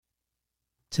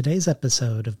Today's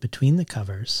episode of Between the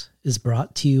Covers is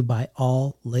brought to you by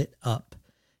All Lit Up,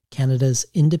 Canada's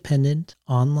independent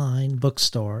online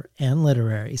bookstore and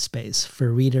literary space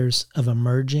for readers of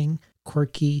emerging,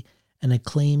 quirky, and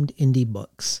acclaimed indie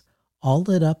books. All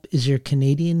Lit Up is your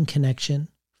Canadian connection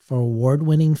for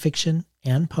award-winning fiction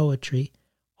and poetry,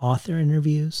 author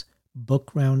interviews, book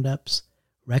roundups,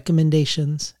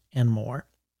 recommendations, and more.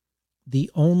 The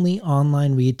only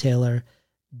online retailer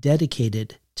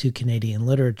dedicated to Canadian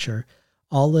literature,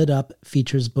 All Lit Up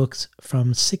features books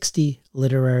from 60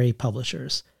 literary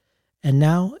publishers. And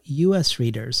now U.S.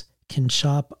 readers can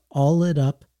shop All Lit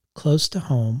Up close to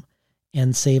home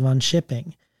and save on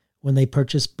shipping when they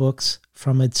purchase books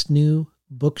from its new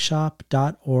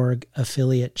bookshop.org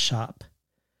affiliate shop.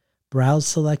 Browse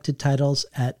selected titles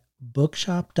at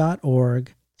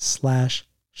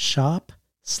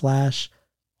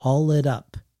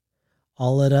bookshop.org/shop/alllitup.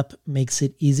 All Lit Up makes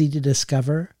it easy to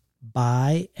discover,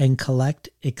 buy, and collect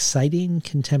exciting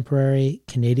contemporary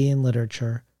Canadian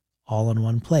literature all in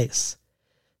one place.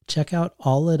 Check out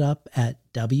All Lit Up at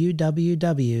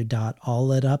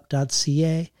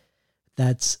www.alllitup.ca.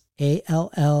 That's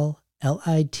ALLLITUP.ca.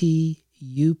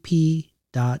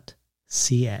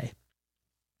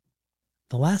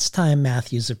 The last time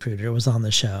Matthew Zapruder was on the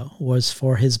show was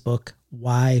for his book,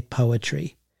 Why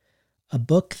Poetry? A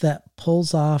book that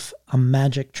pulls off a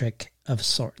magic trick of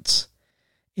sorts,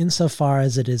 insofar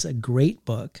as it is a great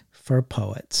book for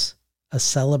poets, a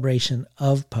celebration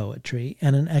of poetry,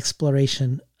 and an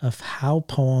exploration of how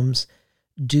poems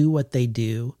do what they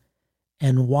do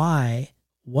and why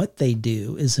what they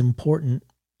do is important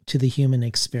to the human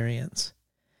experience.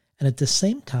 And at the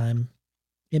same time,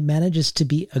 it manages to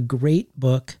be a great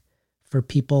book for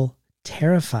people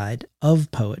terrified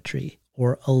of poetry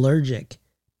or allergic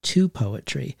to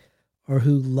poetry, or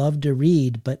who love to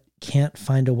read but can't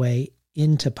find a way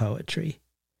into poetry.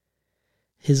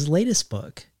 His latest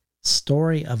book,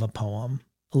 Story of a Poem,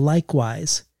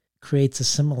 likewise creates a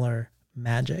similar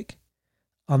magic.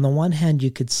 On the one hand,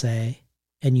 you could say,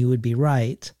 and you would be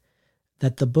right,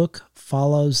 that the book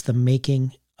follows the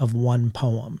making of one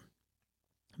poem.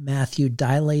 Matthew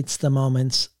dilates the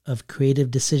moments of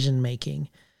creative decision-making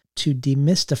to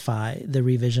demystify the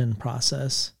revision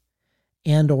process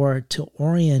and or to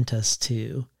orient us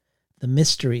to the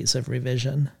mysteries of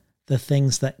revision, the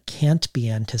things that can't be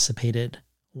anticipated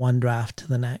one draft to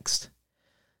the next.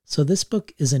 So this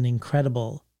book is an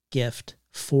incredible gift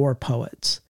for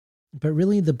poets, but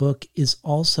really the book is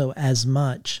also as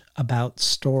much about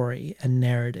story and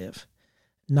narrative,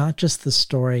 not just the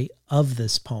story of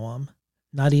this poem,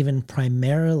 not even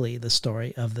primarily the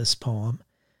story of this poem,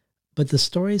 but the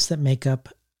stories that make up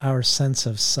our sense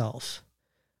of self,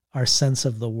 our sense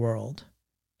of the world,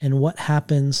 and what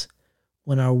happens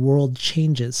when our world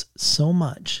changes so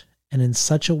much and in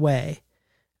such a way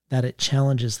that it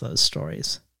challenges those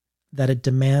stories, that it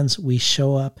demands we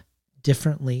show up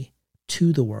differently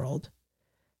to the world.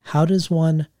 How does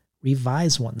one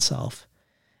revise oneself?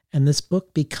 And this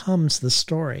book becomes the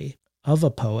story of a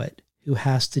poet who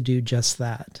has to do just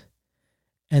that.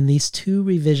 And these two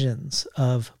revisions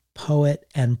of poet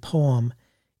and poem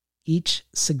each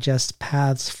suggest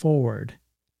paths forward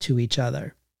to each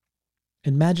other.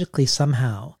 And magically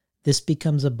somehow, this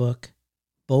becomes a book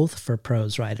both for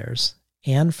prose writers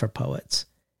and for poets,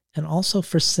 and also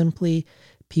for simply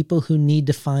people who need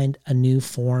to find a new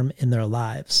form in their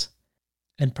lives.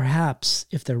 And perhaps,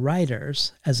 if they're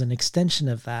writers, as an extension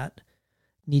of that,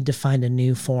 need to find a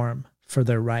new form for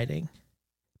their writing.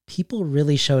 People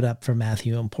really showed up for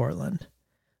Matthew in Portland.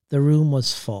 The room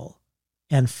was full,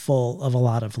 and full of a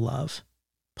lot of love.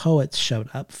 Poets showed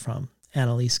up, from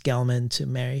Annalise Gelman to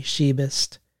Mary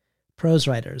Shebist, prose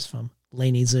writers from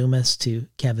Lainey Zumas to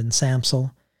Kevin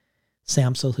Samsel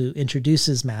who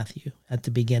introduces Matthew at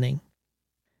the beginning.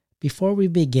 Before we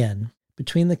begin,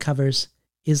 Between the Covers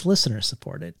is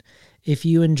listener-supported. If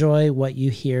you enjoy what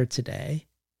you hear today,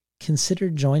 consider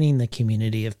joining the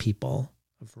community of people,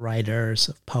 of writers,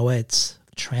 of poets,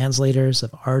 of translators,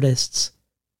 of artists,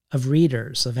 of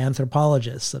readers, of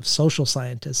anthropologists, of social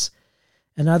scientists,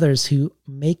 and others who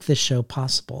make this show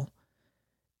possible.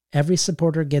 Every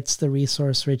supporter gets the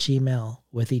resource-rich email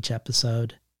with each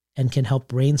episode and can help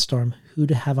brainstorm who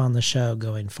to have on the show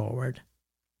going forward.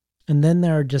 And then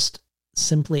there are just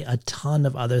simply a ton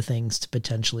of other things to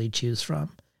potentially choose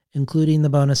from, including the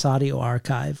bonus audio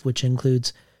archive, which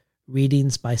includes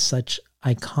readings by such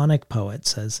iconic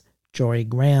poets as Jory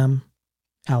Graham,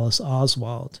 Alice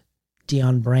Oswald,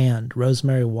 Dion Brand,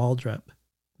 Rosemary Waldrop,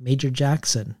 Major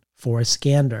Jackson, Forrest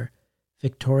Gander,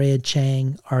 Victoria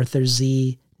Chang, Arthur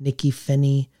Z, Nikki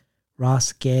Finney,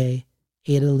 Ross Gay,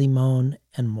 Ada Limon,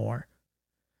 and more.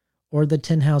 or the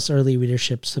Tin House Early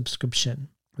Readership subscription,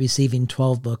 receiving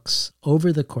 12 books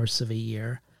over the course of a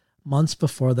year, months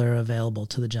before they're available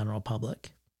to the general public.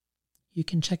 You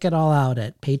can check it all out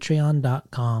at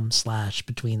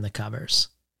patreon.com/betweenthecovers.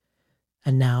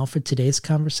 And now for today's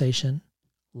conversation,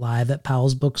 live at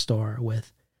Powell's Bookstore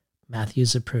with Matthew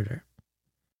Zapruder.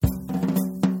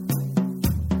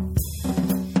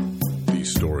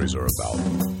 These stories are about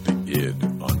the id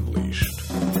unleashed.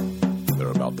 They're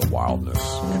about the wildness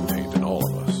contained in all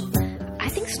of us. I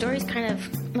think stories kind of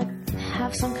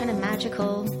have some kind of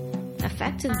magical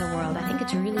effect in the world. I think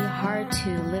it's really hard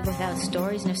to live without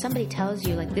stories. And if somebody tells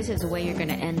you, this is the way you're going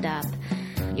to end up,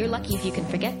 you're lucky if you can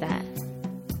forget that.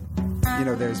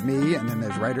 There's me, and then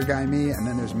there's writer guy me, and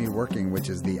then there's me working, which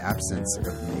is the absence of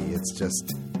me. It's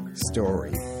just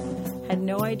story. Had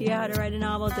no idea how to write a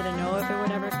novel, didn't know if it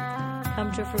would ever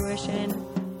come to fruition.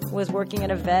 Was working at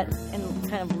a vet and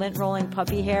kind of lint rolling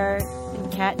puppy hair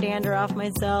and cat dander off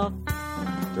myself.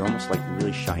 They're almost like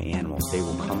really shy animals. They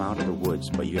will come out of the woods,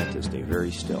 but you have to stay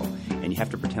very still. And you have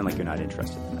to pretend like you're not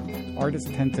interested in them. Artists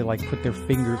tend to put their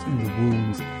fingers in the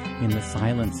wounds, in the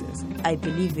silences. I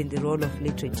believe in the role of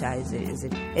literature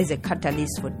as a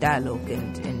catalyst for dialogue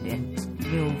and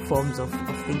new forms of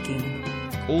thinking.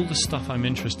 All the stuff I'm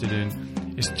interested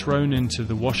in is thrown into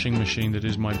the washing machine that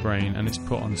is my brain, and it's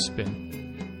put on spin.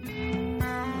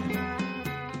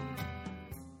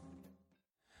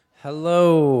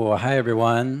 Hello. Hi,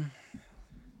 everyone.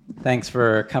 Thanks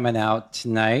for coming out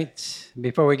tonight.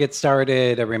 Before we get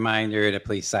started, a reminder to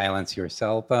please silence your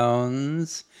cell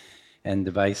phones and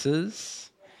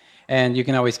devices. And you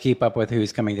can always keep up with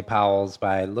who's coming to Powell's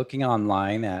by looking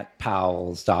online at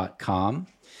powells.com.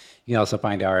 You can also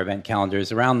find our event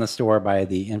calendars around the store by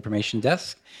the information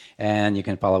desk. And you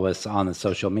can follow us on the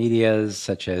social medias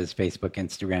such as Facebook,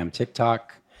 Instagram,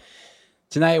 TikTok.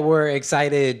 Tonight, we're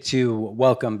excited to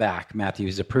welcome back Matthew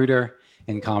Zapruder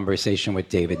in conversation with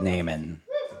David Naiman.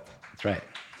 That's right.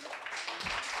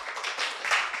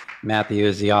 Matthew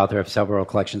is the author of several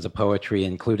collections of poetry,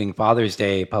 including Father's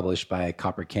Day, published by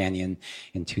Copper Canyon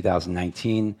in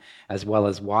 2019, as well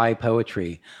as Why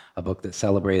Poetry, a book that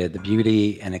celebrated the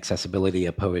beauty and accessibility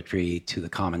of poetry to the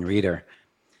common reader.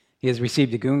 He has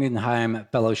received a Guggenheim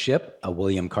Fellowship, a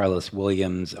William Carlos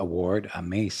Williams Award, a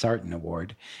May Sarton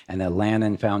Award, and a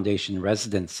Lannan Foundation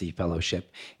Residency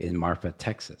Fellowship in Marfa,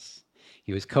 Texas.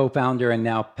 He was co-founder and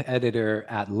now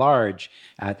editor-at-large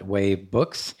at Wave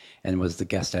Books and was the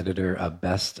guest editor of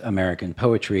Best American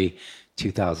Poetry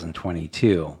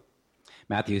 2022.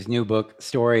 Matthew's new book,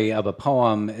 Story of a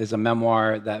Poem, is a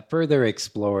memoir that further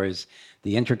explores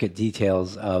the intricate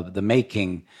details of the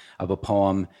making of a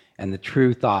poem and the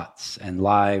true thoughts and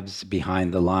lives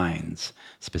behind the lines,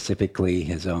 specifically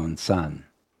his own son.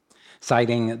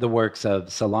 Citing the works of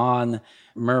Celan,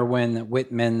 Merwin,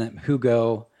 Whitman,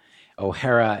 Hugo,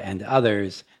 O'Hara, and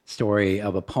others, Story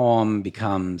of a Poem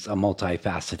becomes a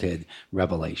multifaceted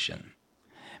revelation.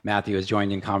 Matthew is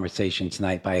joined in conversation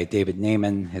tonight by David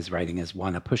Naiman. His writing has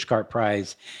won a Pushcart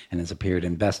Prize and has appeared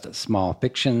in Best Small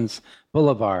Fictions,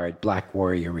 Boulevard, Black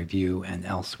Warrior Review, and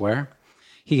elsewhere.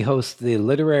 He hosts the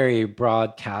literary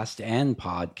broadcast and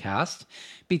podcast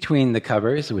Between the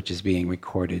Covers, which is being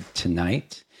recorded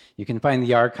tonight. You can find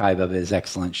the archive of his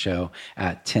excellent show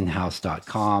at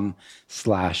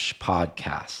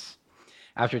tinhouse.com/podcasts.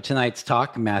 After tonight's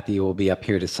talk, Matthew will be up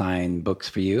here to sign books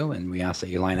for you, and we ask that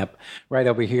you line up right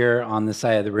over here on the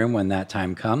side of the room when that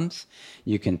time comes.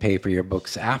 You can pay for your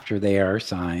books after they are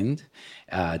signed,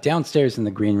 downstairs in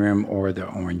the green room or the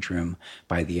orange room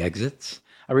by the exits.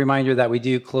 A reminder that we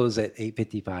do close at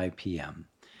 8:55 p.m.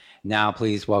 Now,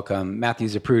 please welcome Matthew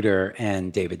Zapruder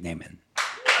and David Naiman.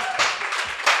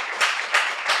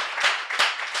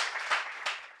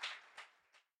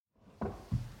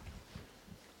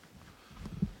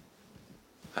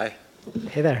 Hi.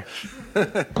 Hey there.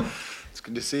 It's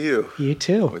good to see you. You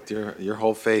too. With your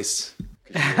whole face.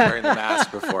 'Cause you were wearing the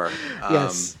mask before.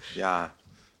 Yes. Yeah.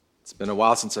 It's been a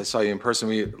while since I saw you in person.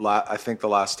 I think the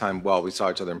last time, we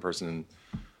saw each other in person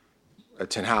at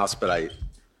Tin House, but I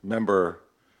remember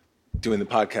doing the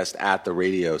podcast at the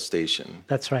radio station.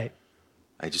 That's right.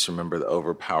 I just remember the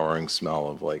overpowering smell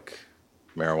of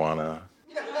marijuana.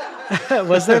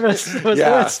 Was there a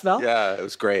smell? Yeah, it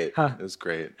was great. Huh. It was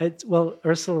great.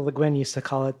 Ursula Le Guin used to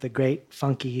call it the Great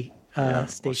Funky Station.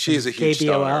 Well, she's a huge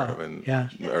KBOL. stoner.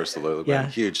 Ursula Le Guin,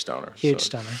 huge stoner.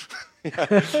 Stoner.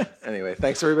 Yeah. Anyway,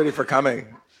 thanks everybody for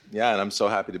coming. Yeah, and I'm so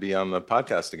happy to be on the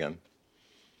podcast again.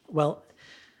 Well,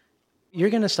 you're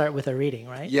going to start with a reading,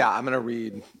 right? Yeah, I'm going to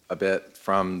read a bit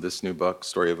from this new book,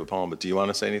 Story of a Poem. But do you want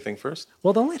to say anything first?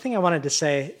 Well, the only thing I wanted to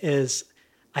say is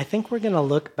I think we're going to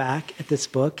look back at this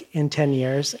book in 10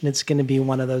 years, and it's going to be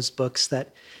one of those books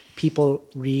that people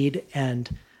read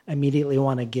and immediately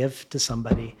want to give to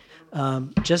somebody.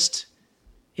 Just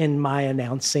in my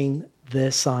announcing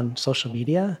this on social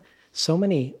media, so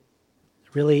many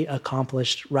really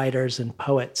accomplished writers and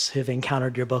poets who've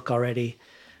encountered your book already.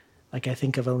 Like I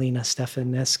think of Alina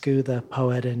Stefanescu, the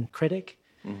poet and critic,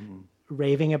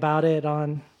 raving about it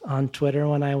on Twitter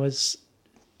when I was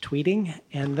tweeting.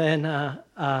 And then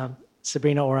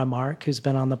Sabrina Ora Mark, who's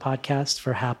been on the podcast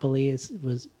for Happily,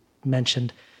 was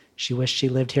mentioned she wished she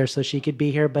lived here so she could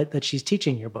be here, but that she's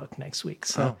teaching your book next week.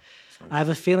 So I have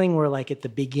a feeling we're like at the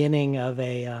beginning of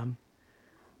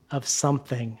of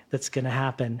something that's going to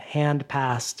happen, hand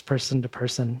passed person to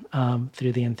person,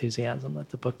 through the enthusiasm that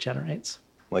the book generates.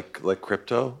 Like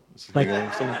crypto? Like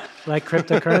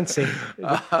cryptocurrency.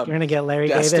 You're going to get Larry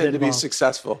David involved. Destined to be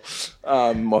successful.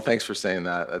 Well, thanks for saying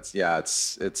that.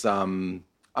 It's I'm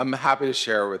happy to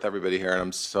share with everybody here, and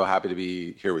I'm so happy to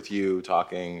be here with you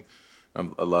talking.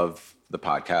 I love the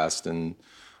podcast, and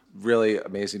really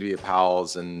amazing to be at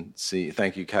Powell's and see.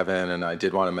 Thank you, Kevin. And I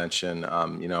did want to mention,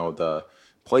 the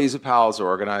plays at Powell's are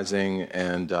organizing,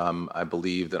 and I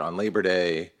believe that on Labor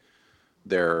Day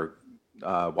they're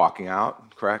walking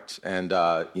out, correct? And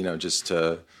just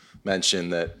to mention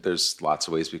that there's lots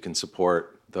of ways we can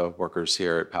support the workers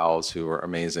here at Powell's who are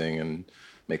amazing and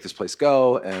make this place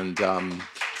go. And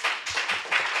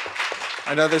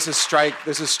I know there's a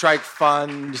strike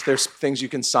fund. There's things you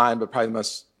can sign, but probably the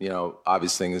most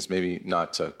obvious thing is maybe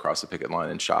not to cross the picket line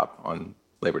and shop on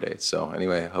Labor Day. So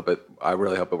anyway, I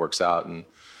really hope it works out and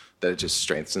that it just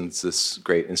strengthens this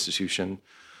great institution.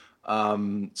 Yeah,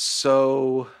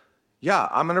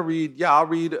 I'll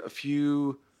read a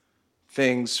few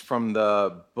things from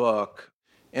the book.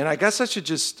 And I guess I should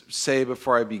just say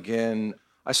before I begin,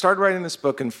 I started writing this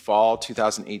book in fall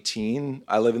 2018.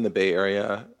 I live in the Bay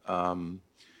Area. And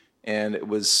it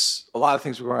was, a lot of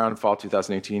things were going on in fall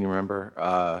 2018, you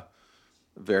remember?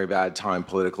 Very bad time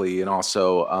politically. And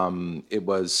also it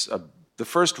was the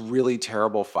first really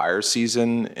terrible fire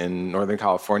season in Northern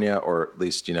California, or at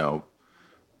least, in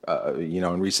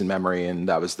recent memory. And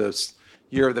that was this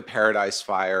year of the Paradise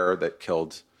Fire that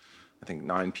killed, I think,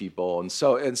 9 people. And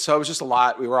so it was just a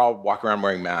lot. We were all walking around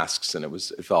wearing masks, and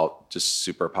it felt just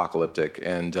super apocalyptic,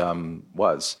 and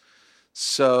was.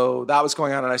 So that was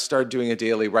going on, and I started doing a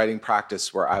daily writing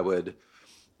practice where I would,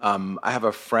 I have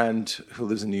a friend who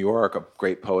lives in New York, a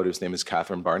great poet whose name is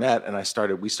Catherine Barnett, and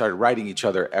we started writing each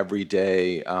other every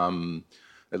day,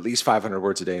 at least 500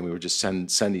 words a day, and we would just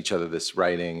send each other this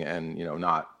writing, and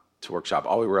not to workshop.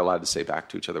 All we were allowed to say back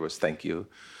to each other was thank you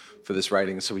for this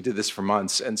writing. So we did this for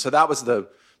months, and so that was the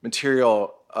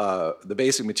material. The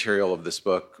basic material of this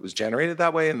book was generated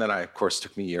that way, and then of course,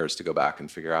 took me years to go back and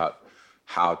figure out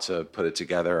how to put it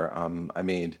together. I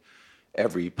made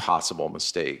every possible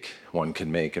mistake one can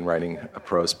make in writing a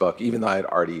prose book, even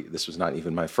though this was not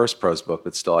even my first prose book,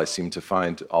 but still I seemed to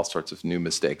find all sorts of new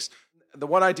mistakes. The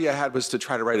one idea I had was to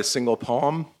try to write a single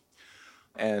poem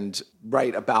and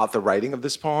write about the writing of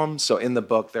this poem. So in the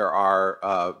book, there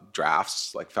are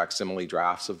drafts, like facsimile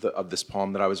drafts of this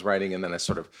poem that I was writing, and then I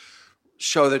sort of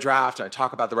show the draft, and I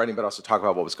talk about the writing, but also talk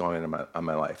about what was going on in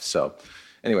my life. So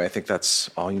anyway, I think that's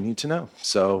all you need to know.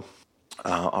 So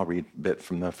I'll read a bit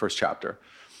from the first chapter.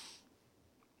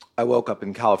 I woke up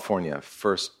in California,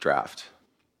 first draft.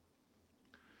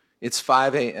 It's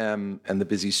 5 a.m. and the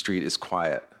busy street is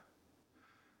quiet.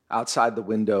 Outside the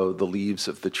window, the leaves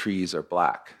of the trees are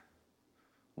black.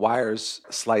 Wires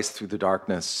slice through the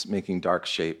darkness, making dark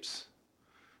shapes.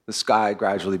 The sky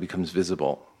gradually becomes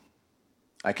visible.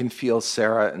 I can feel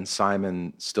Sarah and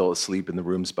Simon still asleep in the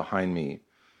rooms behind me.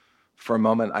 For a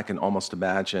moment, I can almost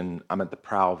imagine I'm at the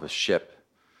prow of a ship,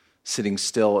 sitting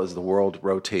still as the world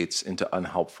rotates into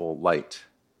unhelpful light.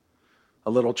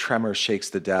 A little tremor shakes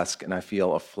the desk, and I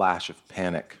feel a flash of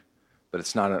panic, but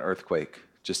it's not an earthquake,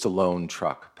 just a lone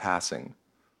truck passing.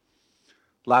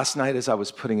 Last night, as I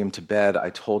was putting him to bed, I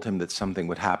told him that something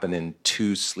would happen in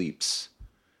 2 sleeps.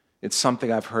 It's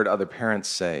something I've heard other parents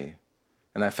say,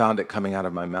 and I found it coming out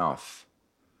of my mouth.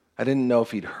 I didn't know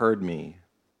if he'd heard me,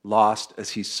 lost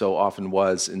as he so often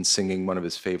was in singing one of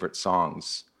his favorite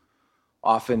songs.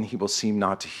 Often he will seem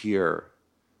not to hear,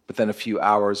 but then a few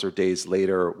hours or days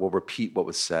later will repeat what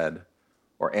was said,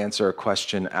 or answer a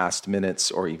question asked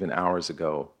minutes or even hours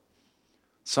ago.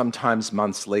 Sometimes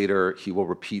months later, he will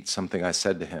repeat something I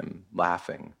said to him,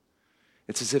 laughing.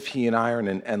 It's as if he and I are in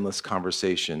an endless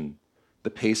conversation,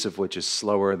 the pace of which is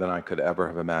slower than I could ever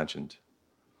have imagined.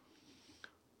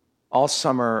 All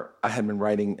summer, I had been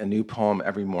writing a new poem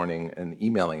every morning and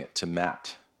emailing it to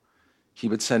Matt. He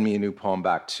would send me a new poem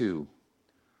back too.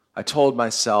 I told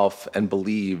myself and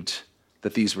believed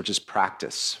that these were just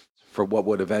practice for what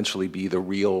would eventually be the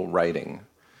real writing,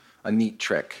 a neat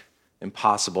trick,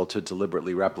 impossible to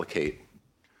deliberately replicate.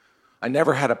 I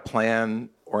never had a plan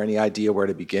or any idea where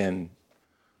to begin.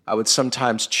 I would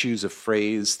sometimes choose a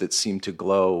phrase that seemed to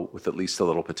glow with at least a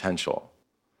little potential.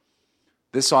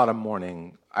 This autumn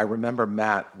morning, I remember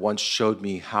Matt once showed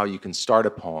me how you can start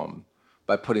a poem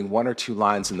by putting one or two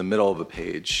lines in the middle of a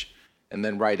page and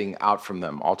then writing out from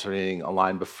them, alternating a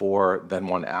line before, then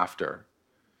one after.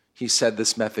 He said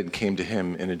this method came to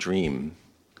him in a dream.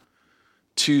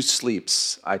 2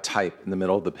 sleeps, I type in the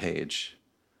middle of the page,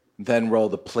 then roll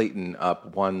the platen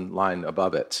up one line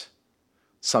above it,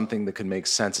 something that could make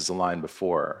sense as a line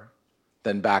before,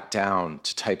 then back down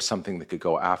to type something that could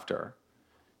go after.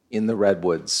 In the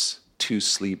redwoods, 2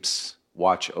 sleeps,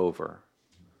 watch over.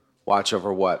 Watch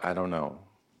over what? I don't know.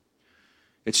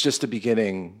 It's just a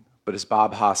beginning, but as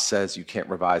Bob Haas says, you can't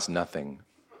revise nothing.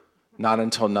 Not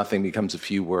until nothing becomes a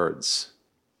few words.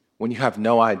 When you have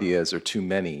no ideas or too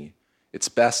many, it's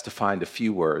best to find a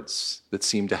few words that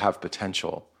seem to have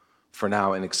potential, for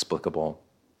now inexplicable.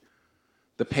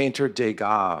 The painter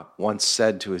Degas once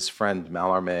said to his friend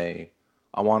Mallarmé,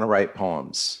 I want to write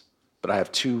poems, but I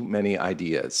have too many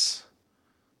ideas.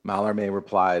 Mallarmé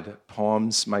replied,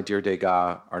 poems, my dear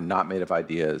Degas, are not made of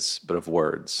ideas, but of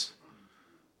words.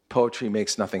 Poetry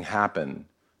makes nothing happen,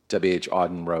 W.H.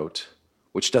 Auden wrote,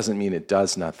 which doesn't mean it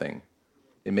does nothing.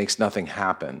 It makes nothing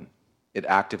happen. It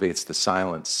activates the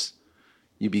silence.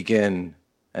 You begin,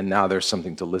 and now there's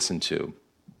something to listen to.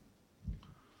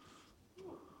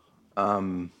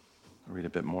 I'll read a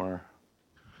bit more.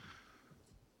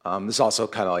 This is also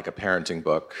kind of like a parenting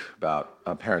book about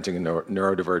parenting a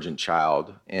neurodivergent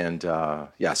child. And so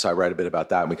I write a bit about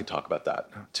that, and we can talk about that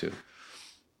too.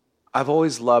 I've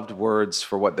always loved words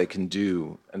for what they can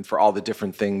do and for all the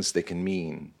different things they can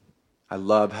mean. I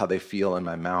love how they feel in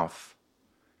my mouth.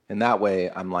 In that way,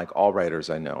 I'm like all writers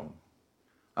I know.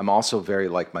 I'm also very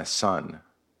like my son.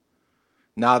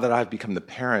 Now that I've become the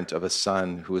parent of a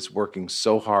son who is working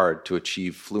so hard to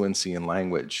achieve fluency in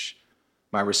language,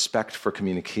 my respect for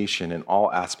communication in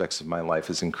all aspects of my life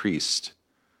has increased.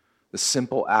 The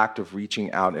simple act of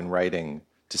reaching out and writing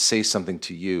to say something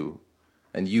to you,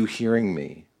 and you hearing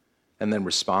me, and then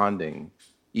responding,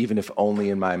 even if only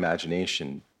in my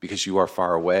imagination, because you are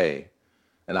far away,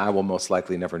 and I will most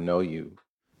likely never know you,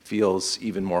 feels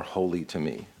even more holy to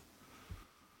me.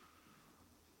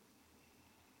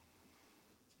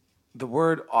 The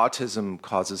word autism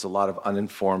causes a lot of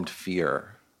uninformed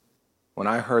fear. When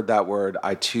I heard that word,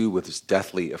 I too was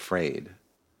deathly afraid.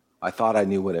 I thought I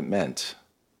knew what it meant.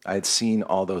 I had seen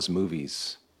all those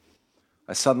movies.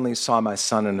 I suddenly saw my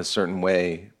son in a certain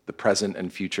way, the present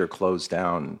and future closed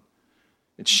down.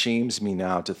 It shames me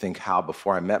now to think how,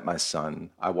 before I met my son,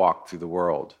 I walked through the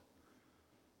world.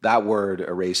 That word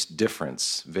erased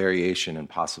difference, variation, and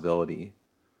possibility.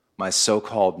 My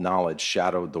so-called knowledge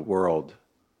shadowed the world.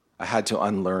 I had to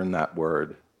unlearn that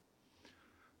word.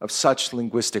 Of such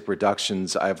linguistic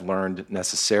reductions, I have learned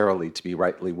necessarily to be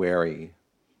rightly wary.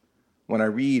 When I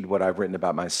read what I've written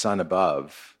about my son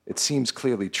above, it seems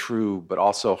clearly true, but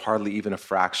also hardly even a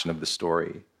fraction of the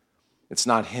story. It's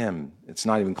not him. It's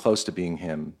not even close to being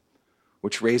him,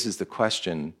 which raises the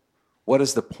question, what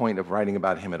is the point of writing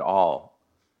about him at all?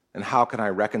 And how can I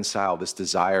reconcile this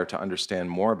desire to understand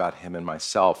more about him and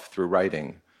myself through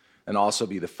writing, and also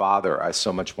be the father I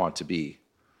so much want to be?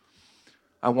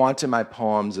 I want in my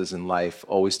poems, as in life,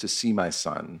 always to see my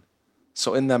son.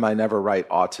 So in them I never write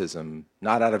autism,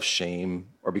 not out of shame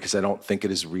or because I don't think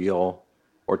it is real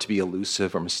or to be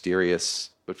elusive or mysterious,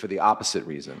 but for the opposite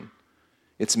reason.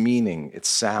 Its meaning, its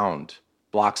sound,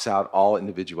 blocks out all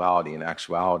individuality and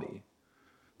actuality.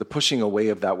 The pushing away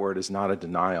of that word is not a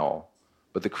denial,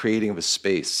 but the creating of a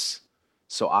space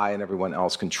so I and everyone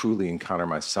else can truly encounter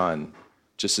my son,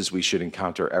 just as we should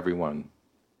encounter everyone.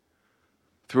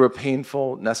 Through a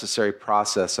painful, necessary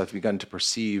process, I've begun to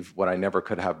perceive what I never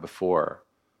could have before.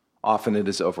 Often it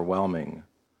is overwhelming.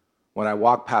 When I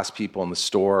walk past people in the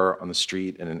store, on the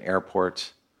street, in an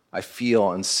airport, I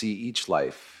feel and see each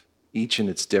life, each in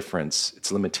its difference,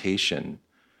 its limitation.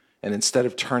 And instead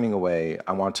of turning away,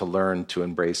 I want to learn to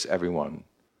embrace everyone.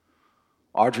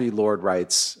 Audre Lorde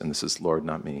writes, and this is Lorde,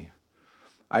 not me,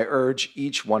 I urge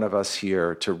each one of us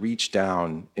here to reach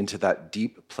down into that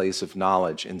deep place of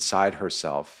knowledge inside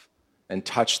herself and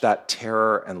touch that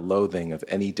terror and loathing of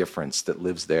any difference that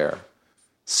lives there.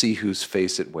 See whose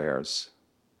face it wears.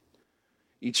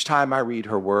 Each time I read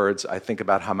her words, I think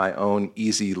about how my own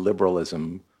easy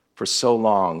liberalism, for so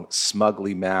long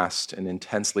smugly masked and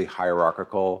intensely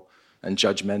hierarchical, and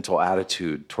judgmental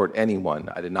attitude toward anyone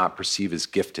I did not perceive as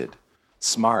gifted,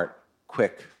 smart,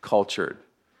 quick, cultured.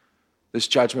 This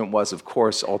judgment was, of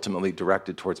course, ultimately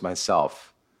directed towards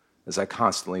myself, as I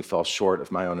constantly fell short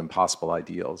of my own impossible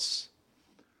ideals.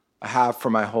 I have for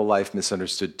my whole life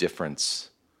misunderstood difference.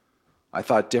 I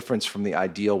thought difference from the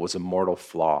ideal was a mortal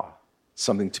flaw,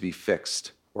 something to be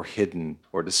fixed or hidden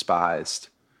or despised.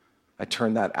 I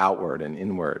turned that outward and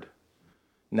inward.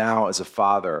 Now, as a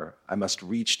father, I must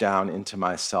reach down into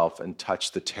myself and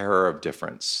touch the terror of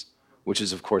difference, which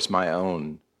is, of course, my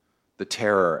own. The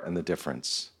terror and the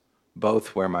difference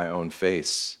both wear my own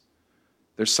face.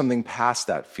 There's something past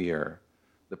that fear,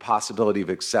 the possibility of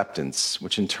acceptance,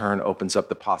 which in turn opens up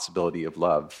the possibility of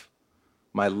love.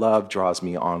 My love draws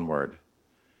me onward.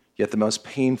 Yet the most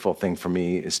painful thing for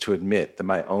me is to admit that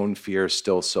my own fear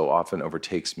still so often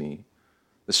overtakes me.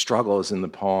 The struggle is in the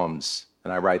poems,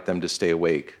 and I write them to stay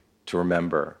awake, to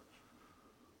remember.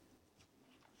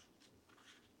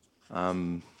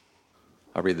 I'll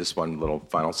read this one little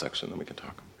final section, then we can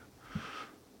talk.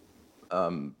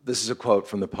 This is a quote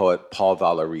from the poet Paul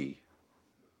Valéry.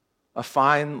 A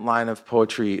fine line of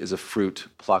poetry is a fruit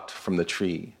plucked from the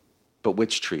tree. But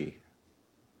which tree?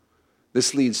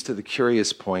 This leads to the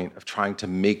curious point of trying to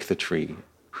make the tree,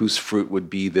 whose fruit would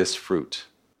be this fruit.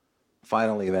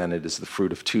 Finally, then, it is the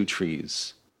fruit of two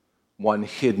trees, one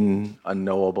hidden,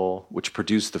 unknowable, which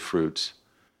produced the fruit,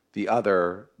 the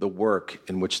other, the work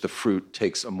in which the fruit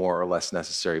takes a more or less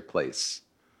necessary place.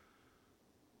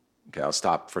 Okay, I'll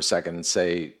stop for a second and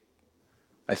say,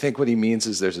 I think what he means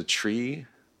is there's a tree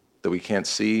that we can't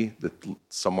see, that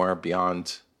somewhere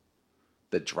beyond,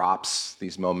 that drops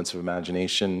these moments of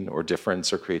imagination or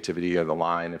difference or creativity or the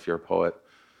line, if you're a poet,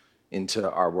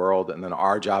 into our world. And then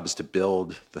our job is to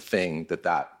build the thing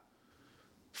that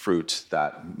fruit,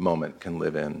 that moment can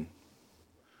live in.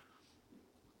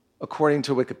 According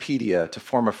to Wikipedia, to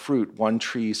form a fruit, one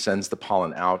tree sends the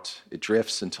pollen out. It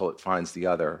drifts until it finds the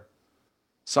other.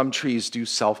 Some trees do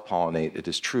self-pollinate, it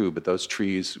is true, but those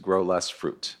trees grow less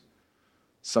fruit.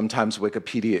 Sometimes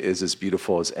Wikipedia is as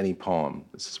beautiful as any poem.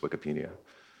 This is Wikipedia.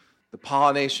 The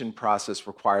pollination process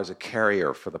requires a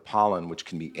carrier for the pollen, which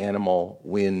can be animal,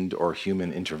 wind, or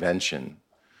human intervention.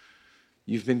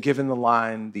 You've been given the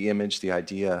line, the image, the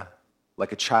idea.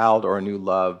 Like a child or a new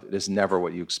love, it is never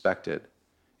what you expected.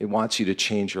 It wants you to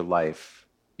change your life.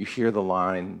 You hear the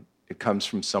line, it comes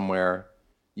from somewhere.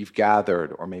 You've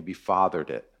gathered or maybe fathered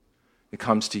it. It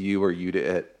comes to you or you to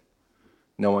it.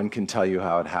 No one can tell you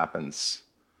how it happens.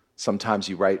 Sometimes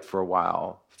you write for a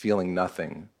while, feeling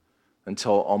nothing,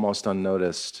 until almost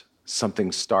unnoticed,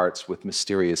 something starts with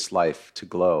mysterious life to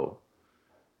glow.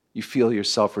 You feel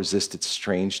yourself resist its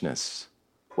strangeness.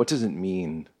 What does it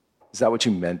mean? Is that what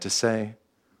you meant to say?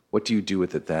 What do you do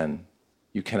with it then?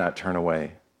 You cannot turn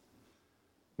away.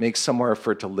 Make somewhere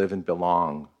for it to live and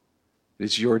belong. It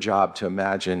is your job to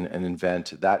imagine and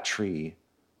invent that tree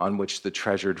on which the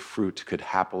treasured fruit could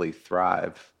happily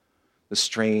thrive, the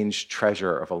strange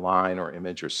treasure of a line or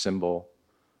image or symbol,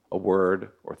 a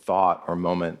word or thought or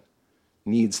moment,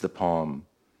 needs the poem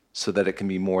so that it can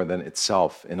be more than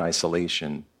itself in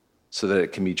isolation, so that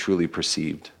it can be truly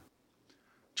perceived.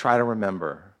 Try to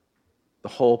remember, the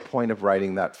whole point of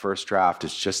writing that first draft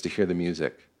is just to hear the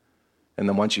music. And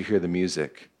then once you hear the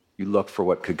music, you look for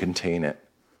what could contain it.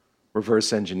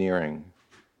 Reverse engineering.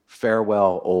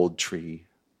 Farewell, old tree.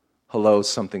 Hello,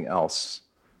 something else,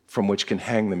 from which can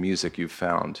hang the music you've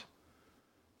found.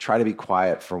 Try to be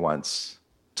quiet for once,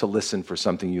 to listen for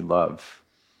something you love.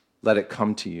 Let it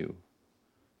come to you.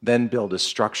 Then build a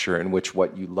structure in which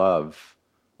what you love,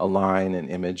 a line, an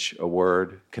image, a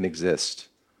word, can exist.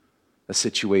 A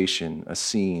situation, a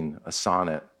scene, a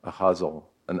sonnet, a hustle,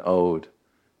 an ode,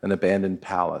 an abandoned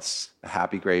palace, a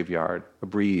happy graveyard, a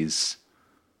breeze,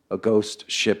 a ghost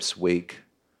ship's wake,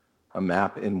 a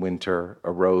map in winter,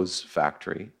 a rose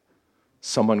factory,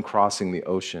 someone crossing the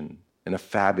ocean in a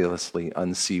fabulously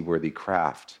unseaworthy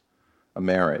craft, a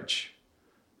marriage,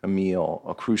 a meal,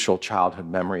 a crucial childhood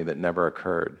memory that never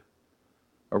occurred,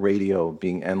 a radio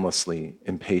being endlessly,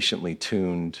 impatiently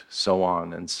tuned, so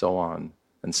on and so on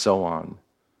and so on,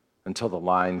 until the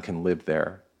line can live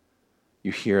there.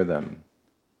 You hear them,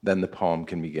 then the poem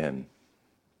can begin.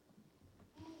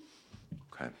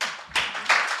 Okay.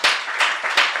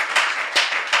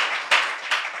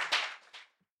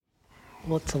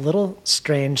 Well, it's a little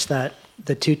strange that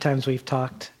the two times we've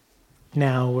talked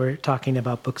now, we're talking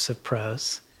about books of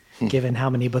prose, given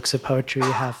how many books of poetry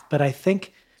you have. But I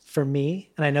think for me,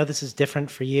 and I know this is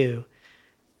different for you,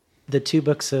 the two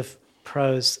books of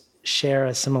prose share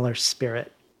a similar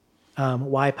spirit.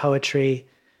 Why poetry?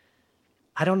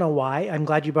 I don't know why. I'm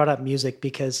glad you brought up music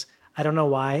because I don't know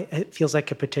why. It feels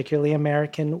like a particularly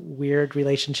American weird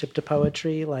relationship to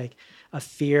poetry, like a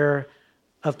fear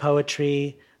of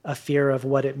poetry, a fear of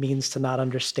what it means to not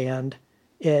understand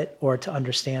it or to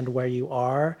understand where you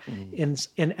are in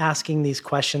asking these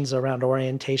questions around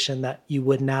orientation that you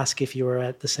wouldn't ask if you were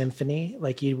at the symphony.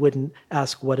 Like you wouldn't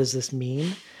ask, what does this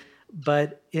mean?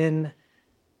 But in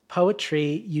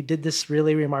poetry, you did this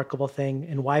really remarkable thing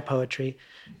in Why Poetry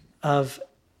of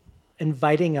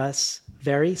inviting us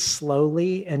very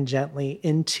slowly and gently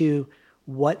into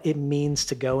what it means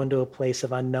to go into a place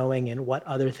of unknowing and what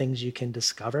other things you can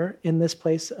discover in this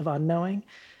place of unknowing.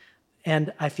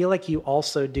 And I feel like you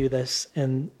also do this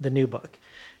in the new book.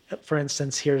 For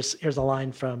instance, here's a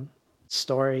line from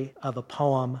Story of a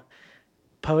Poem.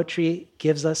 Poetry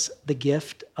gives us the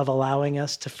gift of allowing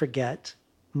us to forget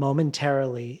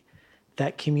momentarily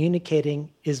that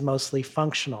communicating is mostly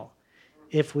functional.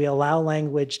 If we allow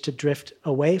language to drift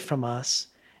away from us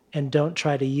and don't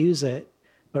try to use it,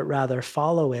 but rather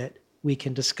follow it, we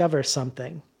can discover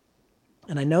something.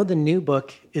 And I know the new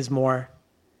book is more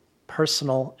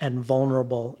personal and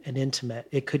vulnerable and intimate.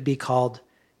 It could be called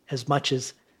as much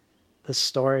as the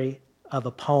story of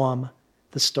a poem,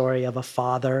 the story of a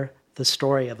father, the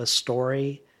story of a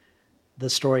story, the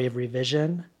story of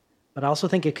revision. But I also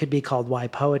think it could be called Why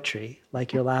Poetry,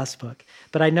 like your last book.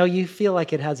 But I know you feel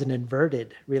like it has an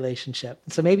inverted relationship.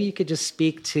 So maybe you could just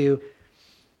speak to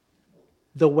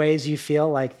the ways you feel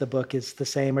like the book is the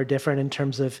same or different in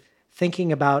terms of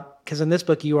thinking about, because in this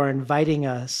book you are inviting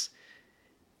us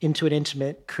into an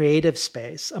intimate creative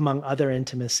space, among other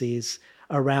intimacies,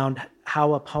 around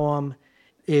how a poem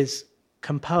is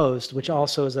composed, which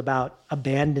also is about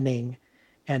abandoning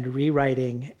and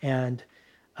rewriting and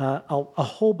a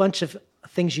whole bunch of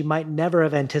things you might never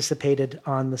have anticipated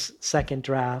on the second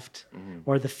draft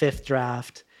or the fifth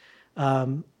draft.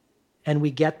 And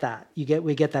we get that.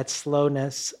 We get that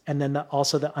slowness and then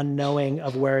also the unknowing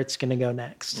of where it's going to go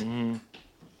next.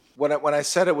 When I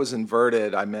said it was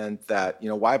inverted, I meant that,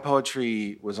 Why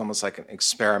Poetry was almost like an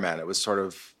experiment. It was sort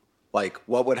of like,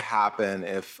 what would happen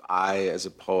if I, as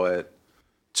a poet,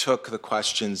 took the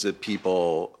questions that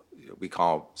people, we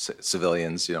call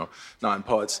civilians,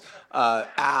 non-poets,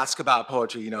 ask about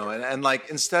poetry, and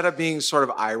like, instead of being sort of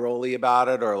eye-rolly about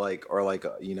it or like,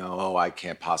 oh, I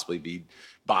can't possibly be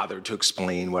bothered to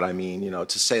explain what I mean,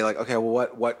 to say like, okay, well,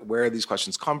 where do these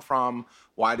questions come from?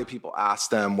 Why do people ask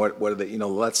them? What are they,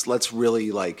 let's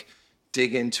really like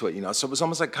dig into it, So it was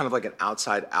almost like kind of like an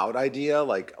outside out idea,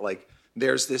 like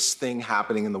there's this thing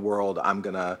happening in the world. I'm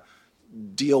gonna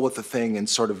deal with the thing and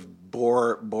sort of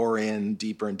bore in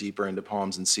deeper and deeper into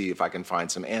poems and see if I can find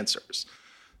some answers.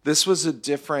 This was a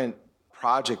different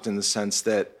project in the sense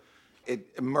that it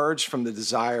emerged from the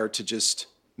desire to just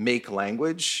make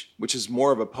language, which is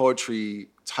more of a poetry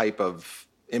type of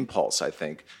impulse, I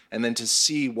think, and then to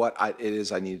see what it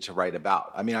is I needed to write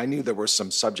about. I mean, I knew there were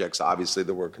some subjects, obviously,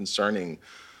 that were concerning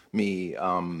me,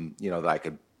 that I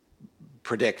could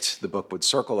predict the book would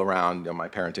circle around, my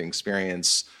parenting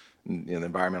experience, the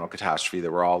environmental catastrophe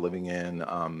that we're all living in,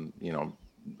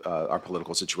 our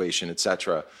political situation, et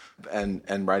cetera,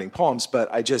 and writing poems.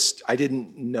 But I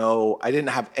didn't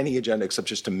have any agenda except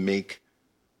just to make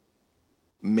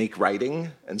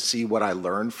writing and see what I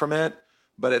learned from it.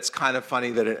 But it's kind of funny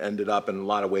that it ended up in a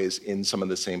lot of ways in some of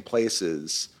the same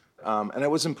places. And it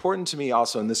was important to me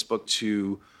also in this book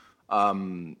to,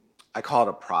 I call it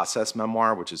a process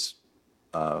memoir, which is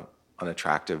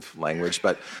unattractive language,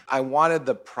 but I wanted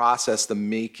the process, the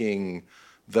making,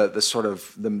 the sort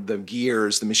of the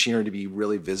gears, the machinery to be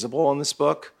really visible in this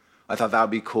book. I thought that would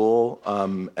be cool,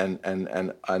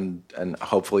 and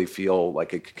hopefully feel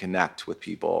like it could connect with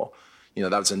people.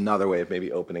 That was another way of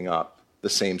maybe opening up the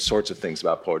same sorts of things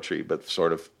about poetry, but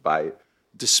sort of by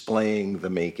displaying the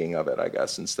making of it, I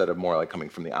guess, instead of more like coming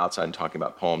from the outside and talking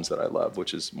about poems that I love,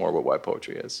 which is more what Why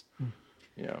Poetry is.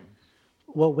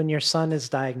 Well, when your son is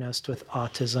diagnosed with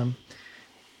autism,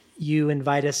 you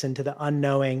invite us into the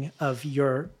unknowing of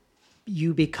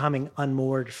you becoming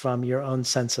unmoored from your own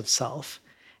sense of self.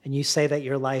 And you say that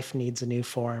your life needs a new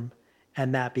form,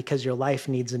 and that because your life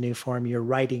needs a new form, your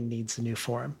writing needs a new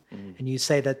form. And you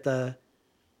say that the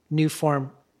new form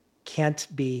can't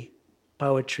be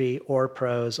poetry or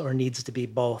prose or needs to be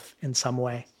both in some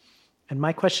way. And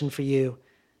my question for you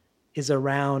is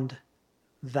around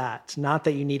that. Not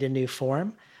that you need a new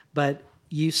form, but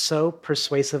you so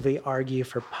persuasively argue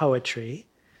for poetry.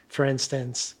 For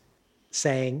instance,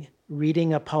 saying,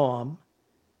 reading a poem,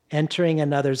 entering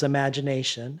another's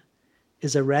imagination,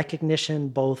 is a recognition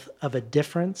both of a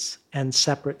difference and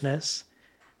separateness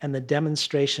and the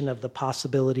demonstration of the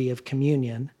possibility of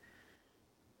communion.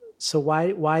 So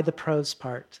why the prose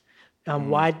part?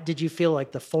 Why did you feel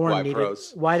like the form Why needed?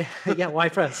 prose? Why? Yeah, why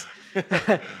prose?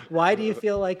 Why do you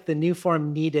feel like the new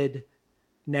form needed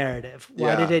narrative?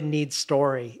 Why did Yeah. it need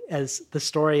story as the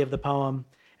story of the poem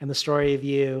and the story of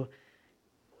you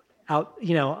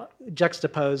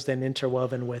juxtaposed and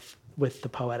interwoven with the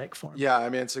poetic form? Yeah, I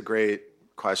mean, it's a great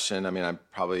question. I mean, I'm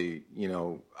probably,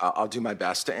 I'll do my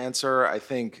best to answer. I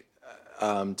think,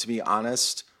 to be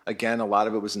honest, again, a lot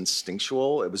of it was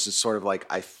instinctual. It was just sort of like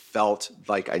I felt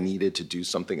like I needed to do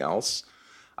something else.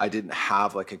 I didn't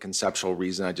have like a conceptual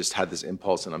reason. I just had this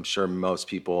impulse, and I'm sure most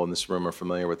people in this room are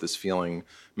familiar with this feeling.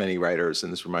 Many writers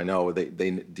in this room I know,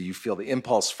 do you feel the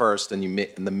impulse first, and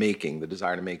in the making, the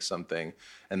desire to make something,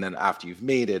 and then after you've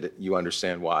made it, you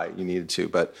understand why you needed to.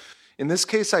 But in this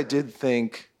case, I did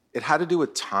think it had to do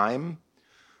with time.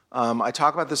 I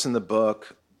talk about this in the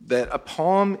book, that a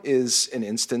poem is an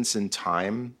instance in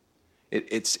time.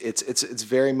 It's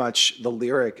very much, the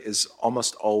lyric is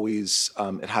almost always,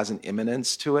 it has an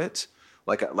imminence to it,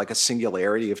 like a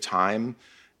singularity of time.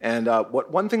 And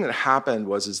one thing that happened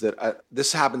is that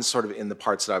this happens sort of in the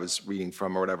parts that I was reading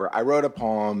from or whatever. I wrote a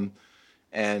poem,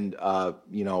 and it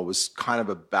was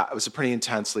it was a pretty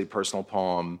intensely personal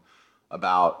poem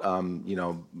about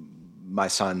my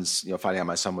son's, finding out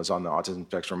my son was on the autism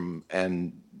spectrum,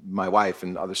 and my wife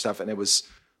and other stuff, and it was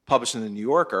published in the New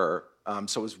Yorker.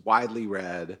 So it was widely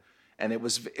read, and it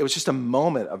was just a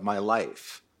moment of my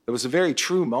life. It was a very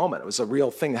true moment. It was a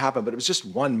real thing that happened, but it was just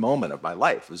one moment of my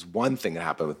life. It was one thing that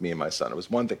happened with me and my son. It was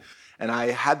one thing. And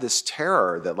I had this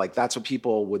terror that like that's what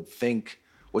people would think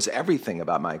was everything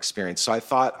about my experience. So I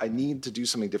thought I need to do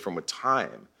something different with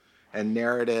time and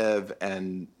narrative. I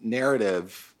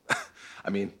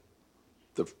mean,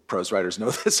 the prose writers know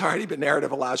this already, but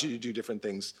narrative allows you to do different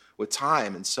things with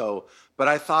time. And so, but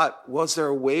I thought, was there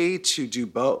a way to do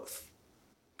both?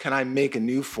 Can I make a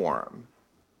new form?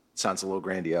 It sounds a little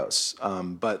grandiose.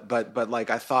 But like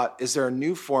I thought, is there a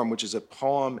new form, which is a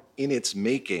poem in its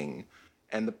making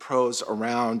and the prose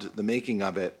around the making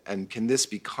of it? And can this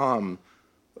become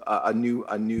a new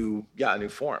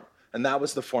form? And that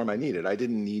was the form I needed. I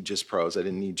didn't need just prose. I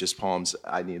didn't need just poems.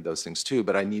 I needed those things too.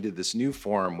 But I needed this new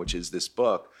form, which is this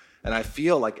book. And I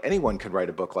feel like anyone could write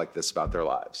a book like this about their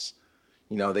lives.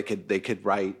 They could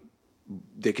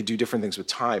do different things with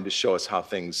time to show us how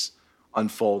things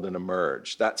unfold and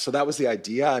emerge. So that was the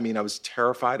idea. I mean, I was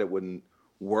terrified it wouldn't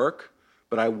work,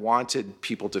 but I wanted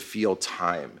people to feel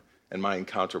time and my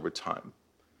encounter with time.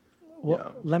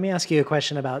 Well, let me ask you a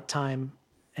question about time,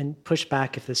 and push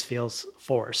back if this feels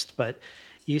forced. But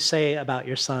you say about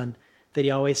your son that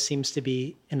he always seems to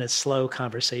be in a slow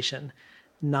conversation,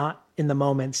 not in the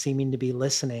moment seeming to be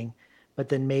listening, but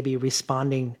then maybe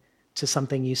responding to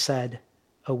something you said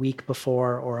a week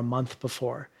before or a month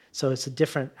before. So it's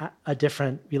a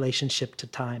different relationship to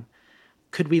time.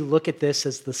 Could we look at this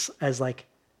as like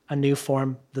a new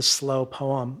form, the slow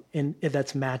poem,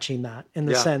 that's matching that, in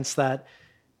the sense that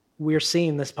we're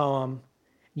seeing this poem,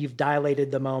 you've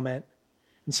dilated the moment,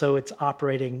 and so it's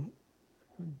operating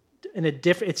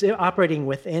it's operating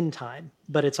within time,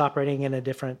 but it's operating in a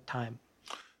different time.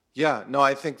 Yeah, no,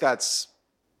 I think that's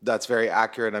very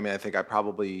accurate. I mean, I think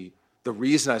the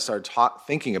reason I started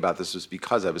thinking about this was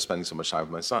because I was spending so much time with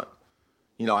my son.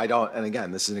 And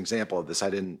again, this is an example of this. I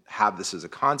didn't have this as a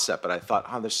concept, but I thought,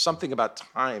 there's something about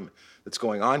time that's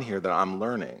going on here that I'm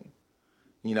learning,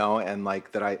 and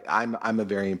like that I'm a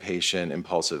very impatient,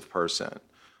 impulsive person.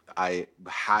 I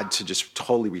had to just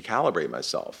totally recalibrate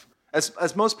myself,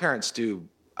 as most parents do,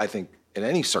 I think, in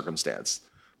any circumstance,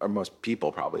 or most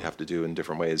people probably have to do in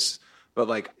different ways. But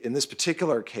like in this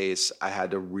particular case, I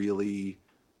had to really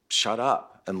shut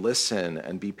up and listen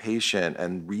and be patient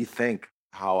and rethink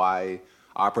how I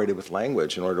operated with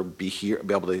language in order to be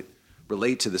able to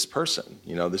relate to this person,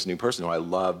 this new person who I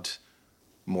loved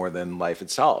more than life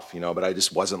itself, but I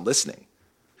just wasn't listening.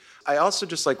 I also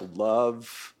just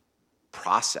love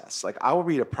process. Like I will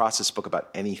read a process book about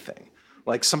anything.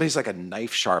 Like somebody's like a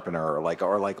knife sharpener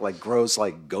or grows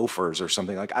like gophers or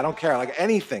something. Like I don't care, like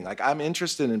anything. Like I'm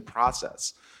interested in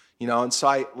process. And so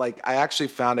I actually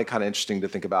found it kind of interesting to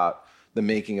think about the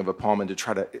making of a poem and to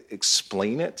try to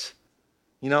explain it.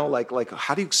 Like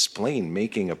how do you explain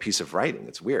making a piece of writing?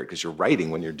 It's weird because you're writing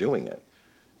when you're doing it.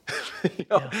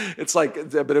 It's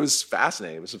but it was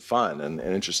fascinating. It was fun and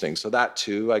interesting. So that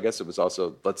too, I guess it was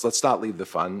also, let's not leave the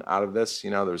fun out of this.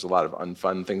 There's a lot of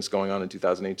unfun things going on in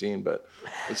 2018, but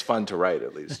it's fun to write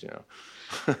at least,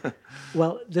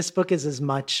 Well, this book is as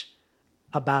much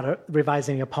about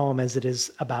revising a poem as it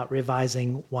is about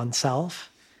revising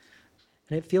oneself.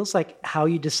 And it feels like how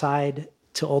you decide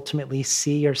to ultimately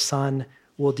see your son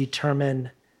will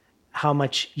determine how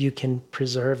much you can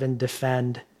preserve and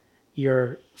defend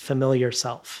your familiar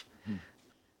self.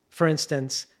 For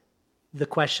instance, the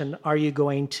question, are you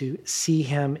going to see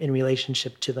him in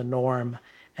relationship to the norm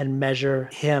and measure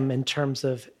him in terms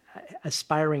of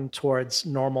aspiring towards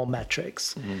normal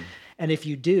metrics? And if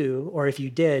you do, or if you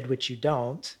did, which you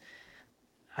don't,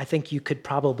 I think you could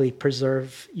probably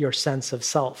preserve your sense of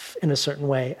self in a certain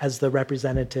way as the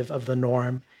representative of the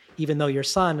norm, even though your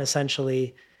son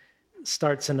essentially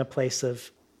starts in a place of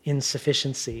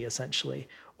insufficiency, essentially.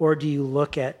 Or do you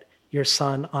look at your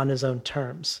son on his own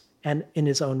terms and in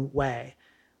his own way?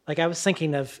 Like, I was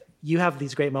thinking of, you have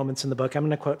these great moments in the book. I'm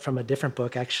going to quote from a different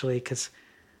book, actually, because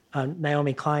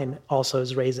Naomi Klein also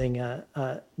is raising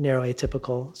a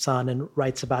neuroatypical son and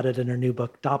writes about it in her new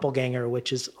book, Doppelganger,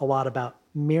 which is a lot about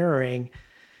mirroring,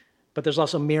 but there's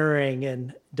also mirroring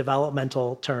in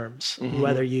developmental terms,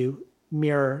 whether you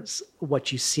mirror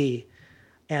what you see.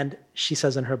 And she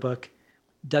says in her book,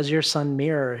 does your son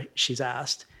mirror, she's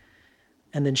asked.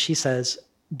 And then she says,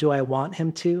 do I want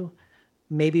him to?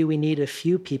 Maybe we need a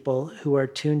few people who are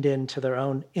tuned in to their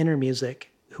own inner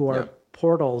music, who are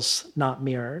portals, not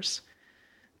mirrors.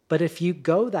 But if you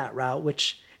go that route,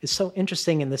 which is so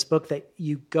interesting in this book that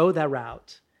you go that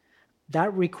route,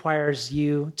 that requires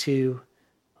you to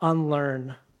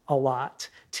unlearn a lot,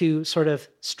 to sort of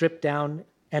strip down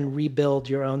and rebuild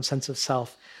your own sense of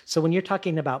self. So when you're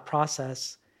talking about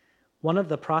process, one of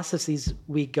the processes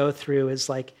we go through is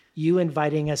like you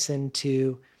inviting us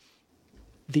into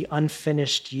the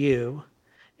unfinished you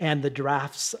and the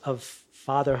drafts of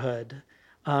fatherhood.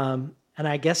 And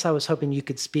I guess I was hoping you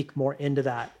could speak more into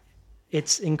that.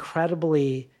 It's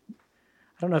incredibly, I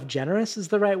don't know if generous is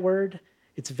the right word.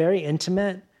 It's very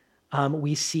intimate.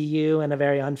 We see you in a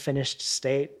very unfinished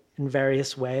state in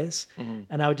various ways.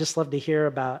 And I would just love to hear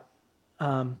about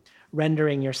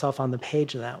rendering yourself on the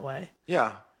page in that way.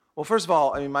 Yeah. Well, first of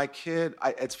all, I mean, my kid,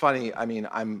 it's funny. I mean,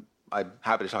 I'm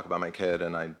happy to talk about my kid,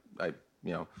 and I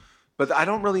but I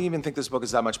don't really even think this book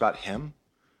is that much about him.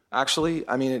 Actually,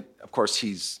 I mean, of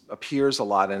course, appears a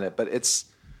lot in it, but it's.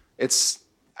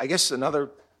 I guess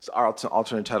another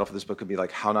alternate title for this book could be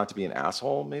like "How Not to Be an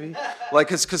Asshole," maybe. Like,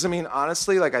 because I mean,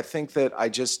 honestly, like I think that I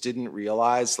just didn't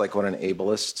realize like what an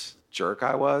ableist jerk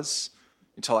I was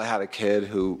until I had a kid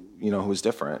who was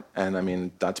different, and I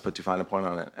mean, not to put too fine a point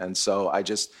on it. And so I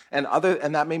just and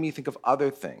that made me think of other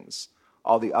things,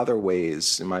 all the other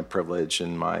ways in my privilege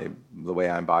and the way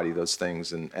I embody those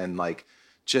things, and like.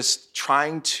 Just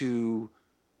trying to,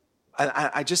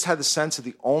 I just had the sense that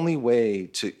the only way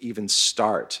to even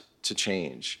start to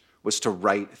change was to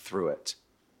write through it.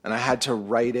 And I had to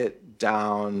write it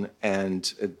down,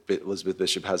 and Elizabeth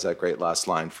Bishop has that great last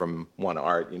line from One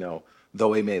Art,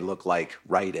 though it may look like,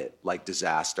 write it, like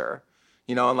disaster.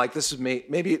 And like this was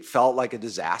maybe it felt like a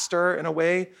disaster in a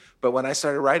way, but when I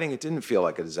started writing, it didn't feel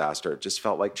like a disaster. It just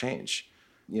felt like change.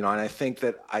 And I think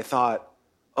that I thought,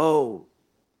 oh,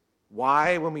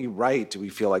 why, when we write, do we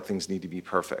feel like things need to be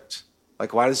perfect?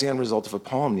 Like, why does the end result of a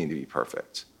poem need to be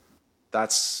perfect?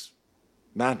 That's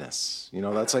madness.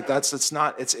 It's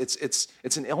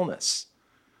an illness.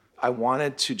 I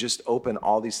wanted to just open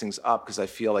all these things up because I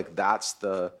feel like that's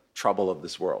the trouble of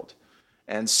this world.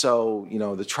 And so,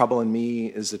 the trouble in me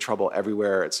is the trouble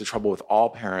everywhere. It's the trouble with all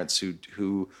parents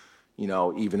who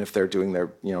even if they're doing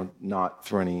their, not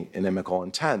through any inimical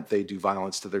intent, they do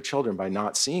violence to their children by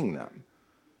not seeing them.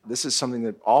 This is something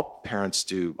that all parents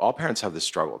do. All parents have this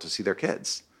struggle to see their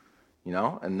kids,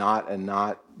 and not run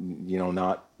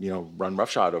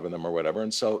roughshod over them or whatever.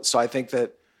 And so I think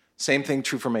that same thing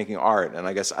true for making art. And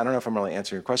I guess I don't know if I'm really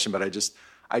answering your question, but I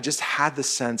just had the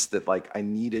sense that like I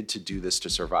needed to do this to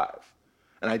survive,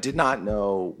 and I did not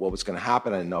know what was going to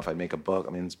happen. I didn't know if I'd make a book.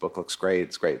 I mean, this book looks great.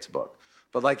 It's great. It's a book,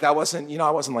 but like that wasn't. I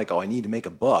wasn't like, oh, I need to make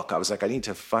a book. I was like, I need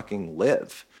to fucking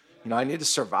live. I need to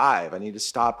survive. I need to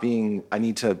stop being, I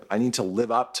need to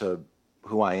live up to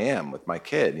who I am with my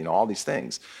kid, all these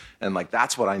things. And like,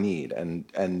 that's what I need. And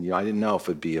I didn't know if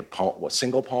it'd be a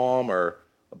single poem or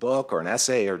a book or an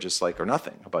essay or just like, or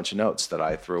nothing, a bunch of notes that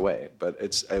I threw away. But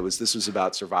this was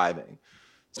about surviving.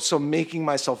 So making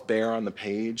myself bare on the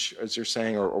page, as you're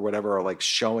saying, or whatever, or like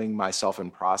showing myself in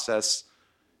process,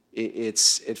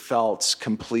 it felt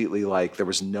completely like there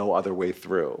was no other way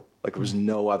through. Like there was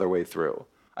no other way through.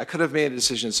 I could have made a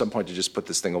decision at some point to just put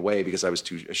this thing away because I was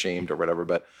too ashamed or whatever.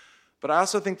 But I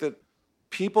also think that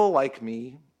people like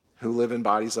me, who live in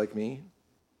bodies like me,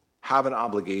 have an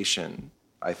obligation,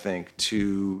 I think,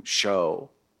 to show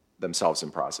themselves in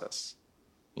process.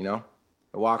 They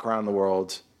walk around the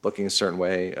world looking a certain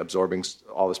way, absorbing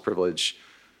all this privilege,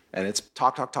 and it's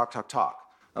talk,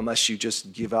 unless you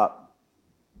just start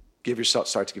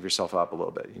to give yourself up a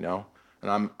little bit,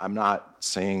 And I'm not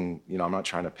saying, I'm not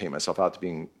trying to paint myself out to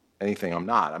being anything I'm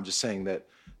not. I'm just saying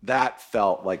that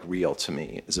felt like real to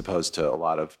me as opposed to a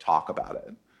lot of talk about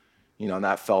it. And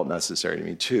that felt necessary to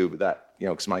me too, but that,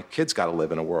 because my kids got to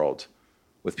live in a world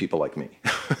with people like me.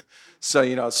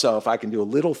 So, so if I can do a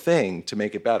little thing to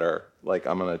make it better, like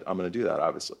I'm going to do that,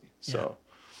 obviously. So,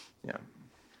 yeah.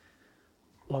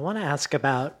 Well, I want to ask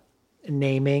about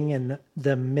naming and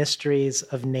the mysteries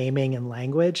of naming and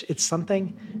language. It's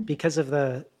something, because of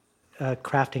the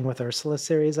Crafting with Ursula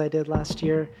series I did last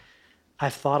year,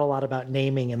 I've thought a lot about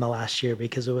naming in the last year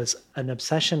because it was an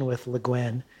obsession with Le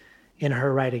Guin in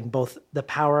her writing, both the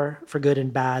power for good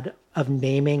and bad of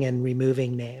naming and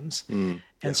removing names.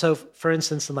 And so, for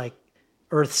instance, in like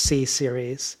Earthsea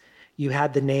series, you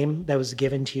had the name that was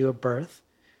given to you at birth.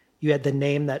 You had the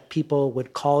name that people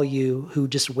would call you who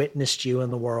just witnessed you in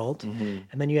the world. And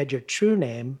then you had your true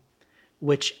name,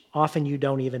 which often you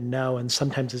don't even know and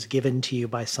sometimes is given to you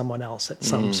by someone else at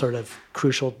some sort of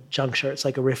crucial juncture. It's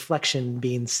like a reflection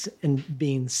being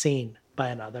seen by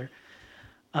another.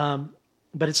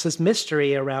 But it's this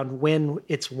mystery around when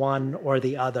it's one or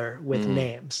the other with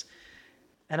names.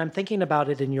 And I'm thinking about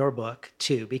it in your book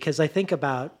too, because I think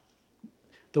about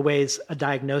the ways a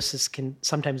diagnosis can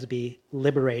sometimes be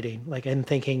liberating. Like I'm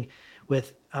thinking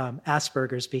with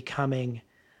Asperger's becoming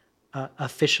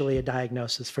officially a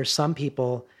diagnosis. For some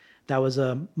people, that was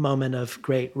a moment of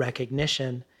great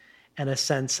recognition and a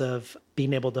sense of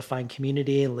being able to find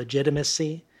community and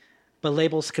legitimacy. But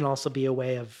labels can also be a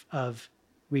way of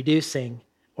reducing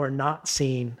or not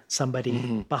seeing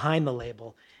somebody behind the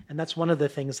label. And that's one of the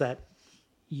things that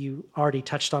you already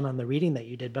touched on the reading that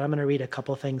you did, but I'm going to read a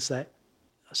couple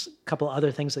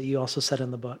other things that you also said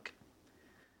in the book.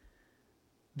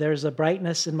 There's a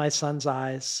brightness in my son's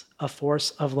eyes, a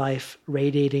force of life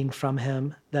radiating from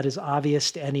him that is obvious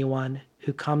to anyone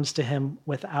who comes to him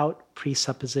without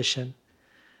presupposition.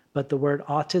 But the word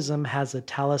autism has a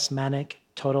talismanic,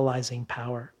 totalizing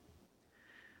power.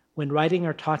 When writing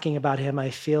or talking about him, I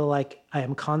feel like I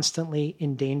am constantly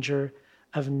in danger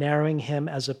of narrowing him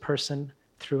as a person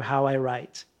through how I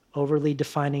write, overly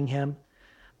defining him,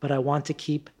 but I want to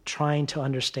keep trying to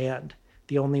understand.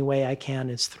 The only way I can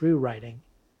is through writing.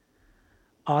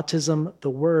 Autism,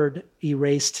 the word,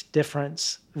 erased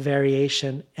difference,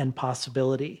 variation, and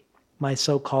possibility. My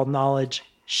so-called knowledge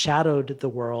shadowed the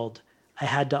world. I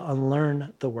had to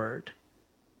unlearn the word.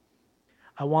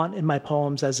 I want in my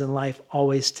poems, as in life,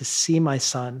 always to see my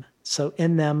son, so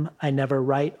in them I never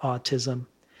write autism.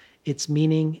 Its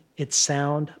meaning, its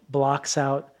sound, blocks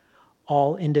out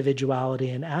all individuality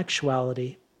and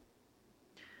actuality.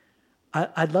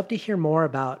 I'd love to hear more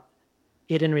about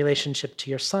it in relationship to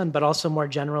your son, but also more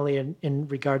generally in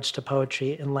regards to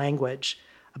poetry and language,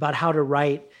 about how to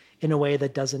write in a way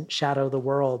that doesn't shadow the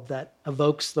world, that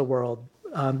evokes the world,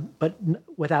 but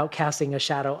without casting a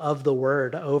shadow of the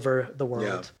word over the world.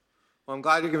 Yeah. Well, I'm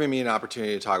glad you're giving me an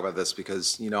opportunity to talk about this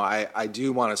because, I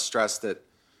do want to stress that,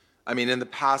 in the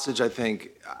passage,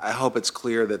 I hope it's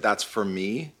clear that that's for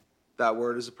me. That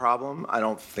word is a problem. I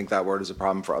don't think that word is a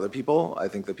problem for other people. I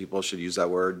think that people should use that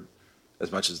word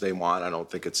as much as they want. I don't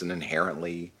think it's an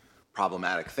inherently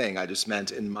problematic thing. I just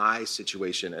meant in my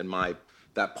situation and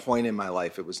that point in my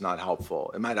life, it was not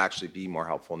helpful. It might actually be more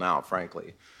helpful now,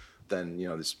 frankly, than,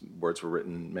 these words were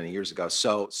written many years ago.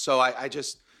 So I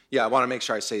want to make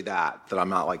sure I say that I'm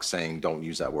not like saying don't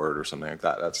use that word or something like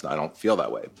that. I don't feel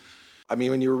that way.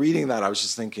 When you were reading that, I was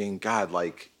just thinking, God,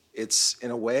 like it's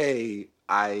in a way,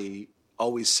 I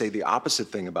always say the opposite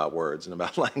thing about words and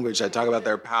about language. I talk about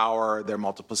their power, their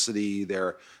multiplicity,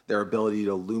 their ability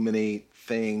to illuminate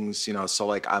things, so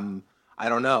like I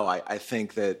don't know. I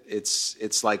think that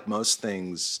it's like most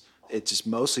things, it just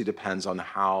mostly depends on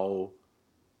how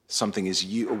something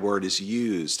a word is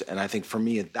used. And I think for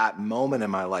me at that moment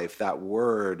in my life, that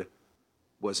word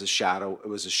was a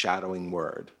shadowing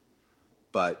word.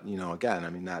 But,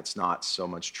 again, that's not so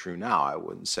much true now, I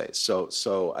wouldn't say.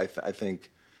 So I think,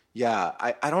 yeah,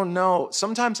 I don't know.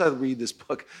 Sometimes I read this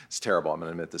book. It's terrible, I'm going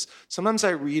to admit this. Sometimes I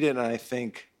read it and I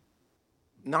think,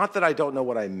 not that I don't know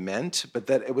what I meant, but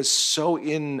that it was so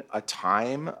in a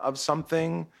time of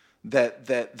something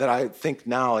that I think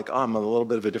now, like, I'm a little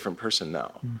bit of a different person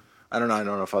now. I don't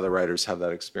know if other writers have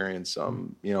that experience,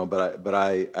 but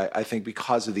I think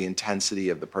because of the intensity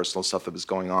of the personal stuff that was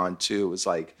going on too, it was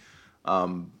like,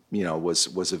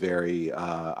 was a very,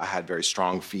 I had very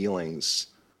strong feelings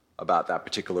about that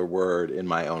particular word in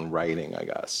my own writing, I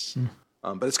guess.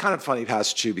 But it's kind of funny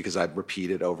passage too, because I repeat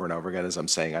it over and over again as I'm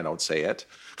saying I don't say it,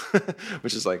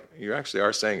 which is like, you actually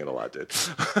are saying it a lot, dude.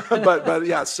 but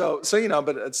yeah, so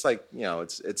but it's like,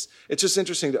 it's just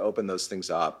interesting to open those things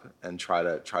up and try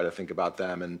to think about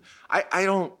them. And I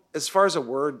don't, as far as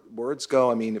words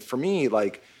go, I mean, for me,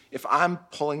 like, if I'm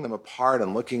pulling them apart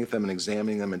and looking at them and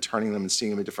examining them and turning them and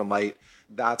seeing them in a different light,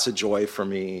 that's a joy for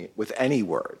me with any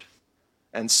word.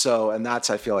 And that's,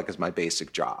 I feel like, is my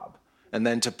basic job. And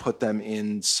then to put them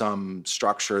in some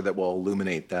structure that will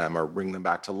illuminate them or bring them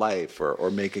back to life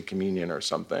or make a communion or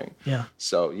something. Yeah.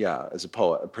 So yeah, as a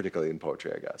poet, particularly in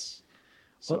poetry, I guess.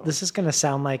 So. Well, this is going to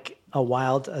sound like a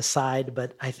wild aside,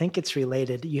 but I think it's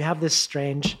related. You have this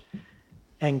strange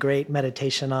and great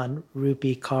meditation on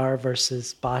Rupi Kaur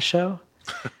versus Basho.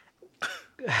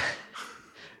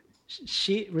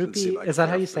 Rupi, is that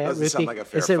how you say it? Rupi, like a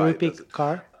fair is it fight, Rupi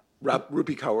Kaur?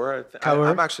 Rupi Kaur.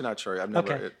 I'm actually not sure. I've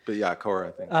never. But yeah, Kaur,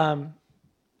 I think.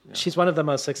 Yeah. She's one of the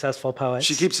most successful poets.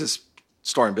 She keeps his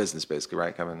store in business, basically,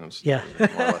 right, Kevin? Yeah.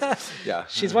 Yeah.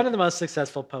 She's one of the most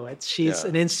successful poets. She's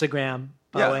an Instagram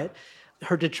poet. Yeah.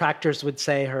 Her detractors would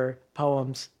say her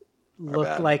poems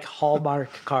look like Hallmark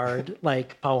card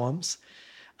like poems.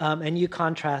 And you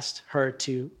contrast her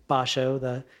to Basho,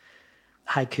 the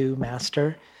haiku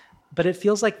master. But it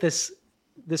feels like this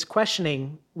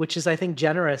questioning, which is, I think,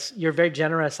 generous. You're very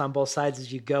generous on both sides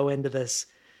as you go into this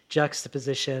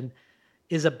juxtaposition,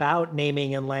 is about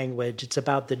naming and language. It's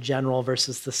about the general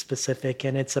versus the specific,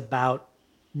 and it's about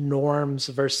norms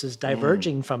versus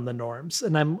diverging from the norms.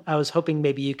 And I was hoping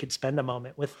maybe you could spend a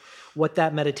moment with what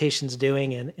that meditation's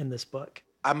doing in this book.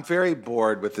 I'm very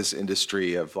bored with this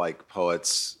industry of like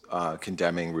poets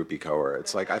condemning Rupi Kaur.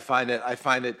 It's like I find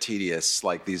it tedious,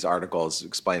 like these articles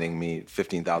explaining me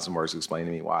 15,000 words explaining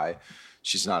to me why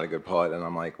she's not a good poet, and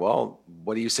I'm like, well,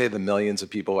 what do you say to the millions of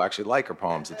people who actually like her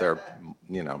poems that they're,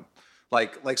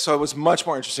 like so it was much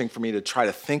more interesting for me to try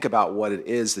to think about what it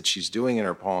is that she's doing in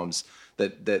her poems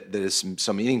that is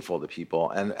so meaningful to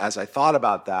people. And as I thought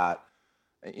about that,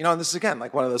 and this is again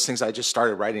like one of those things I just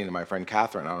started writing to my friend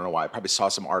Catherine. I don't know why. I probably saw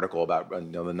some article about the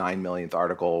 9 millionth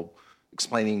article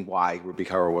explaining why Rupi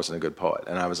Kaur wasn't a good poet,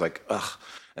 and I was like, ugh.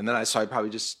 And then I probably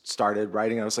just started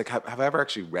writing. And I was like, have I ever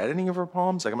actually read any of her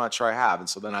poems? Like, I'm not sure I have. And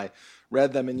so then I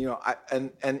read them, and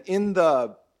and in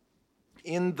the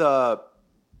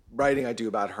writing I do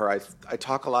about her, I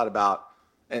talk a lot about,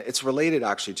 and it's related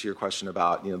actually to your question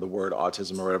about the word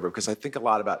autism or whatever, because I think a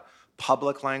lot about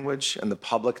public language and the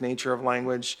public nature of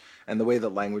language and the way that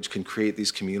language can create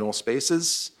these communal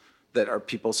spaces that our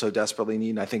people so desperately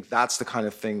need. And I think that's the kind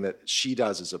of thing that she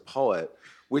does as a poet,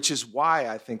 which is why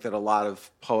I think that a lot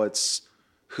of poets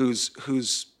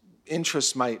whose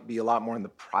interests might be a lot more in the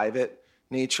private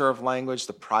nature of language,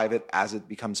 the private as it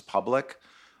becomes public,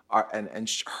 and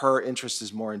her interest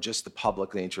is more in just the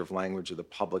public nature of language or the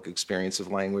public experience of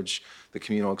language, the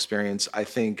communal experience. I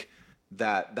think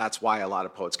that's why a lot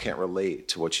of poets can't relate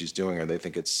to what she's doing, or they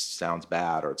think it sounds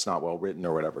bad or it's not well written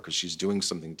or whatever, because she's doing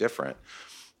something different.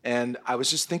 And I was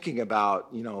just thinking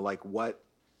about, like what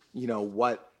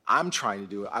I'm trying to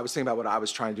do. I was thinking about what I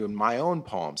was trying to do in my own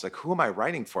poems. Like, who am I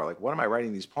writing for? Like, what am I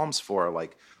writing these poems for?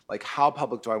 Like how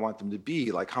public do I want them to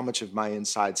be? Like, how much of my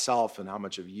inside self and how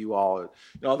much of you all,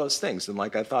 all those things. And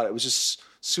like, I thought it was just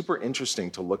super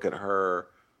interesting to look at her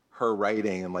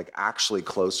writing and like actually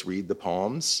close read the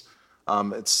poems.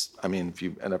 If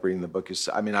you end up reading the book,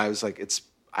 I was like,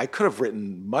 I could have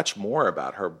written much more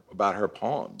about her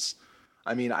poems.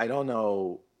 I mean, I don't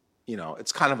know,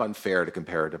 it's kind of unfair to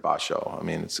compare her to Basho. I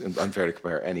mean, it's unfair to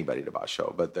compare anybody to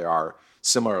Basho, but there are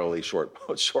similarly short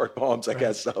poems, I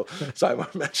guess. So I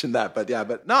want to mention that. But yeah,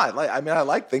 no, I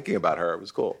like thinking about her. It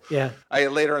was cool. Yeah.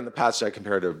 Later in the passage, I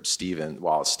compared her to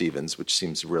Wallace Stevens, which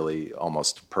seems really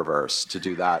almost perverse to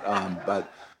do that.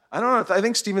 But I don't know. I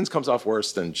think Stevens comes off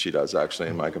worse than she does, actually,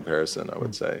 in my comparison, I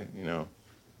would say.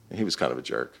 He was kind of a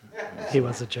jerk. He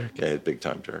was a jerk. Yeah, big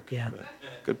time jerk. Yeah. But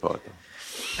good poet,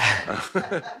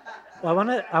 though. Well,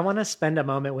 I want to spend a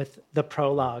moment with the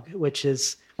prologue, which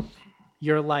is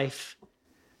your life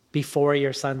before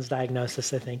your son's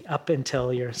diagnosis, I think, up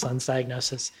until your son's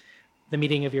diagnosis, the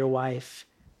meeting of your wife,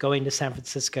 going to San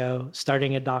Francisco,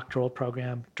 starting a doctoral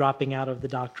program, dropping out of the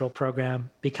doctoral program,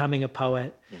 becoming a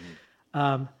poet.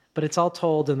 Mm-hmm. But it's all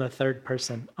told in the third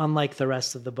person, unlike the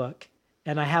rest of the book.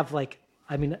 And I have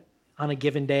on a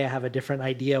given day, I have a different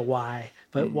idea why.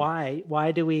 But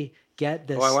why do we get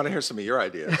this? Well, I want to hear some of your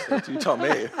ideas. You tell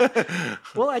me.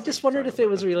 Well, I just wondered if it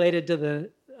was related to the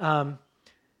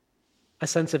a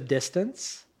sense of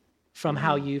distance from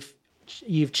how you've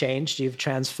you've changed, you've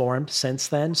transformed since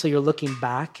then. So you're looking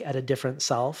back at a different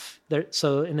self.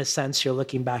 So in a sense, you're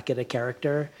looking back at a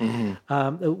character.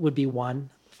 It would be one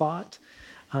thought.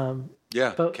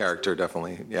 Character,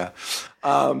 definitely. Yeah.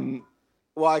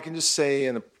 Well, I can just say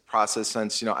in the process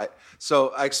sense,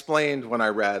 so I explained when I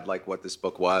read like what this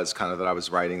book was, kind of that I was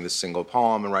writing this single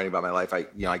poem and writing about my life.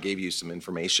 I gave you some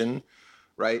information,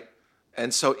 right?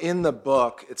 And so in the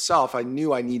book itself, I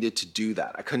knew I needed to do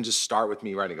that. I couldn't just start with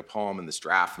me writing a poem in this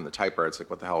draft from the typewriter. It's like,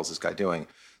 what the hell is this guy doing?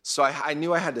 So I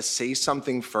knew I had to say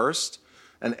something first.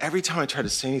 And every time I tried to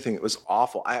say anything, it was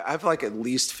awful. I have like at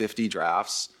least 50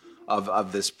 drafts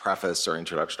of this preface or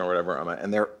introduction or whatever,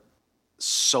 and they're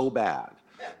so bad.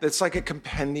 It's like a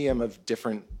compendium of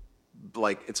different,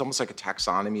 like, it's almost like a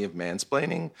taxonomy of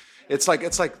mansplaining. It's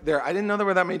like there. I didn't know there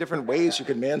were that many different ways you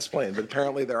could mansplain, but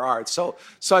apparently there are. So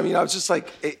I mean, I was just like,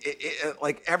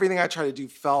 like everything I tried to do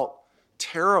felt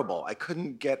terrible. I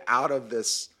couldn't get out of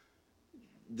this.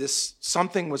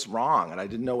 Something was wrong, and I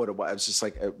didn't know what it was. It was just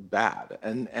like bad.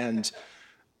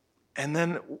 And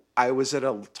then I was at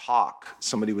a talk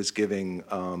somebody was giving,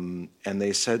 and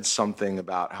they said something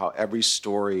about how every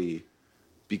story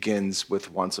begins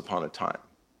with once upon a time,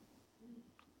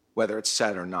 whether it's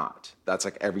said or not. That's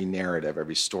like every narrative,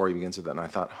 every story begins with that. And I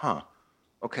thought,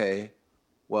 okay,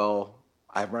 well,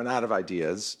 I've run out of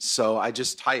ideas. So I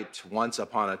just typed once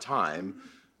upon a time,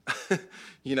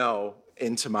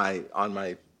 on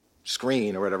my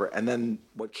screen or whatever. And then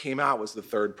what came out was the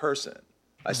third person.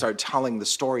 I started telling the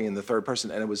story in the third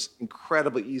person, and it was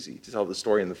incredibly easy to tell the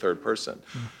story in the third person.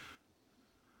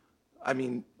 I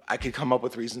mean, I could come up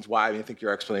with reasons why. I think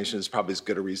your explanation is probably as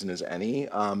good a reason as any.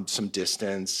 Some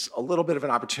distance, a little bit of an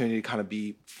opportunity to kind of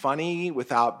be funny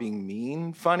without being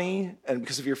mean funny. And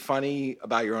because if you're funny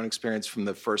about your own experience from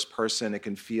the first person, it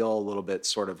can feel a little bit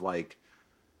sort of like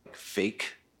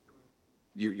fake.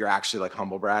 You're actually like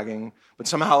humble bragging. But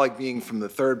somehow like being from the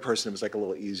third person, it was like a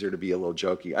little easier to be a little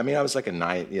jokey. I mean, I was like in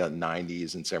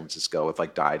 90s in San Francisco with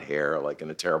like dyed hair, like in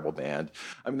a terrible band.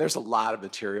 I mean, there's a lot of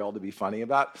material to be funny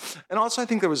about. And also I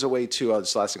think there was a way too,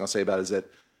 this last thing I'll say about it is that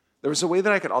there was a way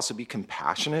that I could also be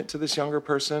compassionate to this younger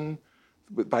person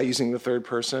by using the third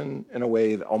person in a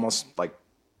way that almost like,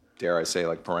 dare I say,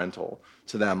 like parental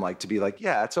to them, like to be like,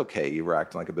 yeah, it's okay, you were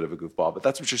acting like a bit of a goofball, but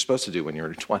that's what you're supposed to do when you're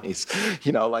in your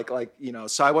 20s,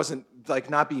 so I wasn't like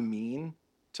not be mean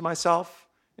to myself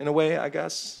in a way, I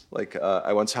guess. Like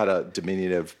I once had a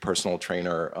diminutive personal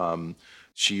trainer.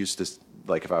 She used to,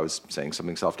 like if I was saying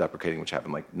something self-deprecating, which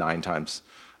happened like 9 times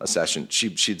a session,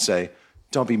 she'd say,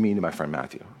 don't be mean to my friend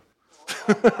Matthew.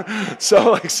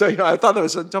 So I thought that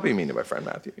was, don't be mean to my friend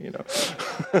Matthew,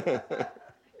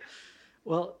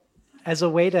 Well, as a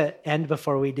way to end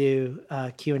before we do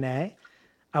Q&A,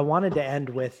 I wanted to end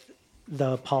with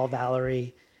the Paul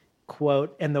Valery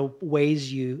quote and the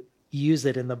ways you use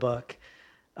it in the book.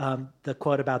 The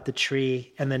quote about the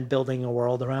tree and then building a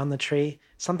world around the tree.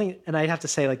 Something, and I have to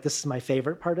say, like, this is my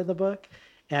favorite part of the book,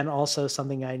 and also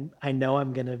something I know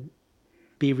I'm going to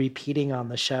be repeating on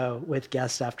the show with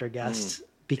guest after guest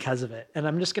because of it. And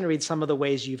I'm just going to read some of the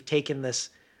ways you've taken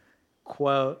this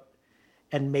quote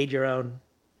and made your own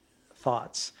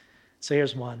thoughts. So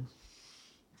here's one.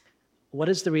 What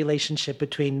is the relationship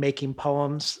between making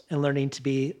poems and learning to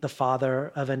be the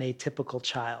father of an atypical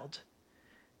child?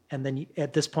 And then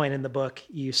at this point in the book,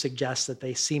 you suggest that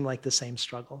they seem like the same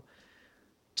struggle.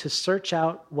 To search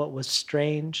out what was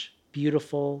strange,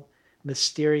 beautiful,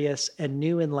 mysterious, and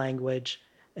new in language,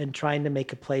 and trying to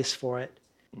make a place for it.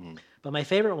 But my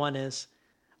favorite one is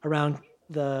around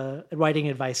the writing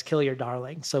advice, kill your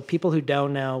darling. So people who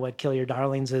don't know what kill your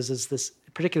darlings is this,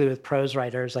 particularly with prose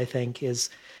writers, I think, is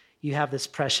you have this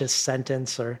precious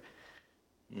sentence or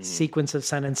sequence of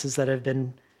sentences that have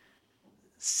been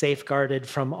safeguarded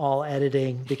from all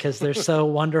editing because they're so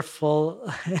wonderful,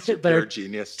 but are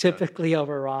genius, typically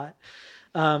overwrought.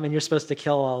 And you're supposed to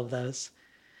kill all of those.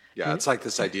 Yeah, it's like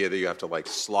this idea that you have to like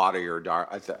slaughter your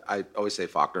I always say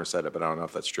Faulkner said it, but I don't know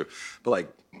if that's true. But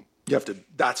like, you have to,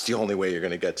 that's the only way you're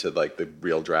going to get to like the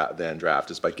real draft, the end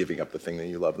draft, is by giving up the thing that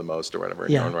you love the most or whatever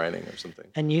in your own writing or something.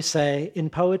 And you say, in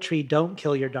poetry, don't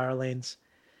kill your darlings.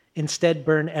 Instead,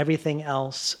 burn everything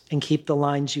else and keep the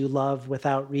lines you love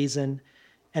without reason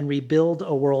and rebuild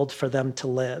a world for them to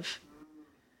live.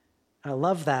 I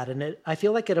love that. And I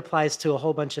feel like it applies to a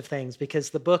whole bunch of things because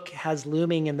the book has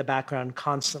looming in the background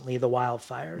constantly the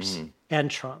wildfires and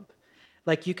Trump.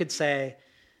 Like you could say,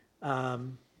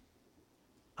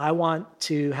 I want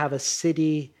to have a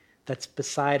city that's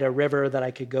beside a river that I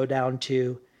could go down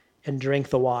to and drink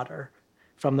the water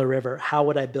from the river. How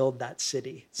would I build that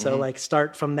city? So like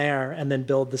start from there and then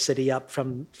build the city up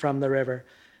from the river.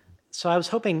 So I was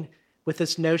hoping with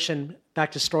this notion,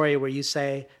 back to story, where you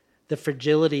say the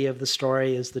fragility of the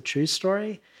story is the true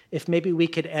story, if maybe we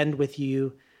could end with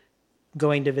you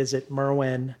going to visit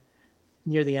Merwin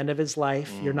near the end of his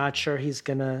life. You're not sure he's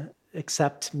going to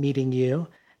accept meeting you,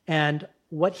 and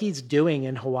what he's doing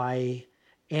in Hawaii,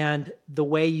 and the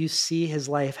way you see his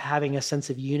life having a sense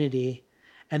of unity,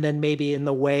 and then maybe in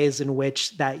the ways in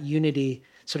which that unity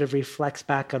sort of reflects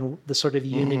back on the sort of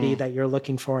unity that you're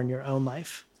looking for in your own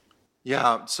life.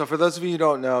 Yeah. So for those of you who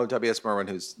don't know, W.S. Merwin,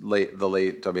 who's the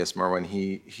late W.S. Merwin,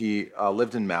 he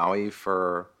lived in Maui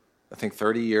for, I think,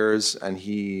 30 years, and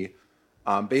he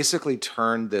basically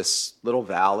turned this little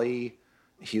valley.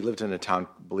 He lived in a town,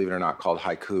 believe it or not, called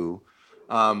Haiku,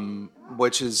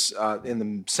 which is in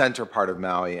the center part of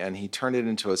Maui, and he turned it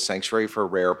into a sanctuary for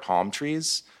rare palm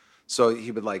trees. So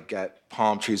he would like get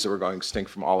palm trees that were going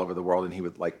extinct from all over the world, and he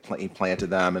would like he planted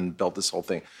them and built this whole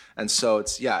thing. And so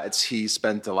he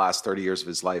spent the last 30 years of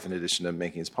his life, in addition to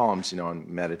making his poems, and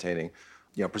meditating,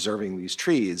 preserving these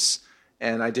trees.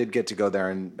 And I did get to go there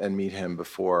and meet him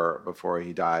before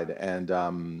he died.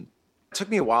 And it took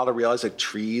me a while to realize like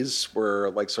trees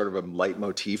were like sort of a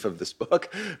leitmotif of this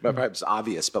book. Perhaps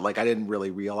obvious, but like I didn't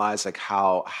really realize like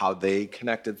how they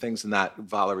connected things. And that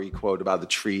Valerie quote about the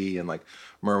tree and like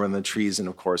Merwin the trees, and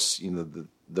of course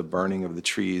the burning of the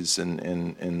trees and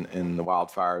the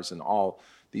wildfires and all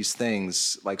these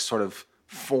things like sort of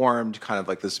formed kind of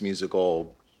like this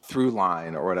musical through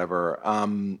line or whatever.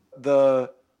 The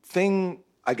thing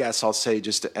I guess I'll say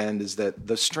just to end is that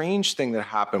the strange thing that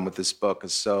happened with this book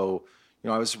is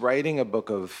I was writing a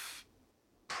book of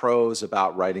prose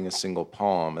about writing a single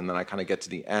poem, and then I kind of get to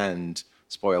the end,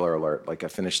 spoiler alert, like I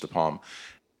finished the poem.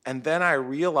 And then I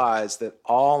realized that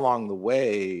all along the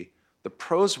way, the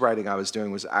prose writing I was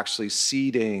doing was actually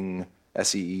seeding,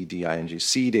 seeding,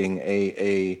 seeding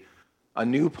a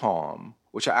new poem,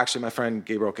 which my friend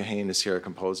Gabriel Kahane is here, a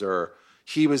composer.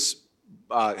 He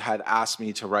had asked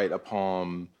me to write a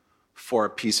poem for a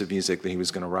piece of music that he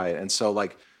was going to write. And so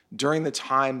like during the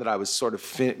time that I was sort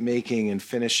of making and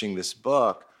finishing this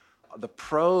book, the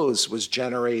prose was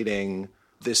generating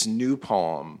this new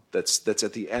poem that's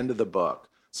at the end of the book.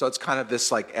 So it's kind of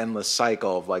this like endless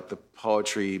cycle of like the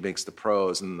poetry makes the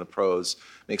prose and the prose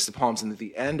makes the poems. And at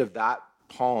the end of that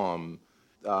poem,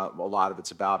 a lot of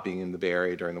it's about being in the Bay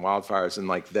Area during the wildfires. And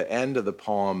like the end of the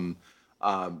poem,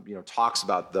 talks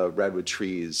about the redwood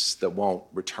trees that won't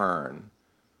return,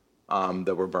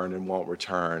 that were burned and won't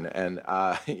return. And,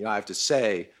 I have to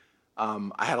say,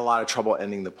 I had a lot of trouble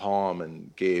ending the poem,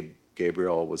 and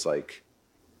Gabriel was like,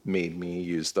 made me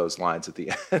use those lines at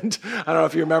the end. I don't know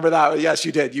if you remember that. Yes,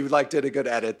 you did. You did a good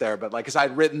edit there, but like, cause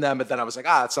I'd written them, but then I was like,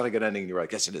 that's not a good ending. And you were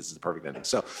like, yes, it is. It's the perfect ending.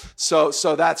 So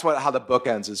that's how the book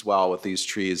ends as well with these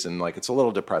trees. And like, it's a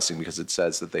little depressing because it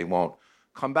says that they won't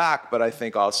come back. But I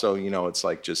think also, it's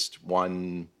like just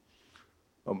one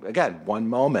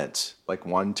moment, like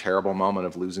one terrible moment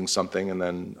of losing something, and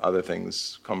then other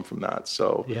things come from that.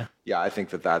 So yeah, I think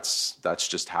that's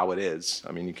just how it is.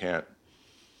 I mean,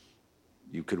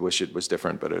 you could wish it was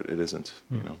different, but it isn't,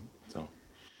 so.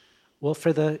 Well,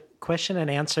 for the question and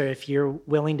answer, if you're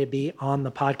willing to be on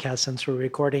the podcast since we're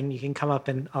recording, you can come up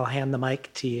and I'll hand the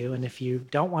mic to you. And if you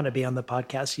don't want to be on the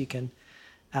podcast, you can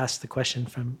ask the question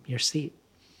from your seat.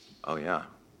 Oh, yeah.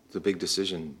 It's a big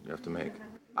decision you have to make.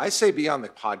 I say be on the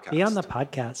podcast. Be on the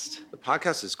podcast. The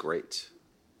podcast is great.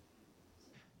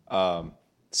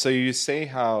 So you say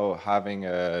how having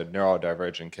a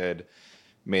neurodivergent kid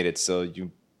made it so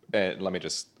you, let me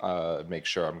just make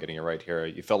sure I'm getting it right here.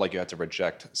 You felt like you had to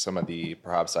reject some of the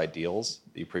perhaps ideals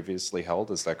that you previously held.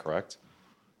 Is that correct?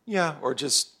 Yeah, or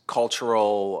just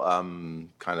cultural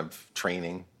kind of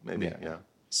training, maybe. Yeah.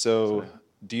 So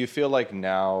do you feel like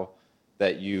now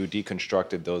that you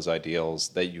deconstructed those ideals,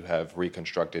 that you have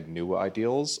reconstructed new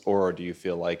ideals, or do you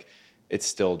feel like it's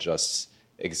still just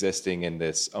existing in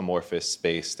this amorphous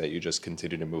space that you just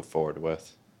continue to move forward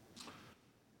with?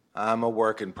 I'm a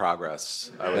work in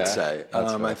progress, I would say.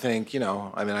 I think,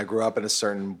 I grew up in a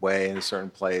certain way, in a certain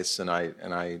place, and I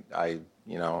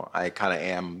kind of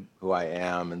am who I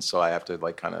am, and so I have to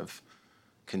like kind of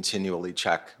continually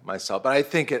check myself. But I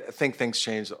think things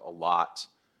change a lot.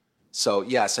 So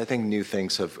yes, I think new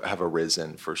things have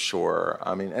arisen for sure.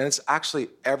 I mean, and it's actually,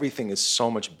 everything is so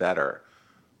much better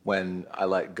when I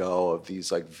let go of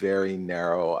these like very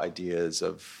narrow ideas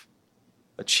of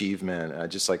achievement. And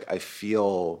I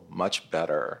feel much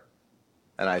better,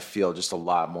 and I feel just a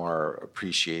lot more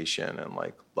appreciation and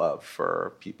like love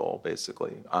for people,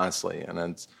 basically, honestly. And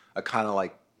it's a kind of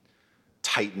like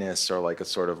tightness or like a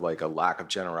sort of like a lack of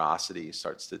generosity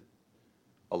starts to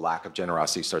a lack of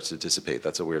generosity starts to dissipate.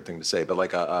 That's a weird thing to say, but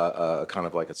like a kind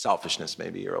of like a selfishness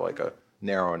maybe, or like a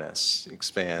narrowness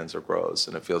expands or grows,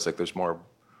 and it feels like there's more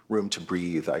room to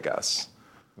breathe, I guess,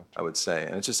 I would say.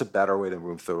 And it's just a better way to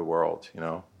move through the world, you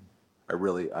know?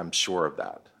 I'm sure of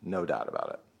that. No doubt about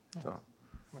it. So,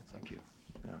 Thank you.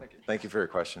 yeah. Thank you for your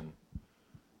question.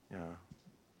 Yeah.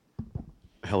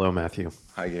 Hello, Matthew.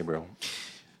 Hi, Gabriel.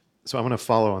 So I want to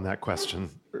follow on that question.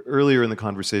 Earlier in the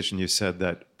conversation, you said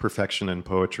that perfection in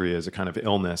poetry is a kind of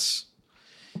illness.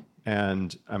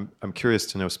 And I'm curious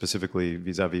to know specifically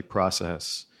vis-a-vis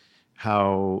process,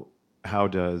 how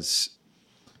does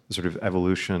the sort of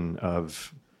evolution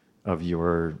of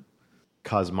your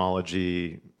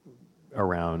cosmology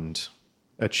around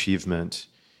achievement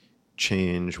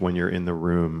change when you're in the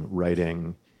room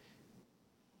writing?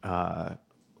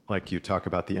 Like you talk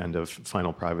about the end of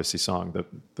Final Privacy Song,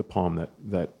 the poem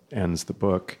that ends the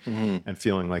book, and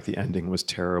feeling like the ending was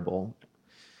terrible.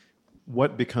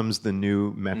 What becomes the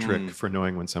new metric for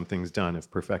knowing when something's done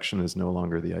if perfection is no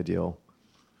longer the ideal?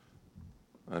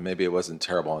 Maybe it wasn't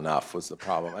terrible enough was the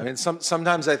problem. I mean,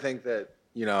 sometimes I think that,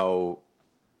 you know,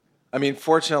 I mean,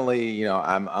 fortunately, you know,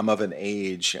 I'm of an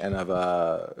age and of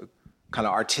a kind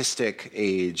of artistic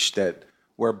age that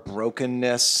where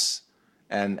brokenness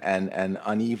and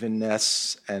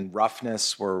unevenness and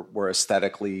roughness were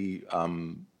aesthetically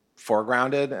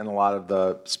foregrounded, and a lot of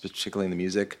particularly in the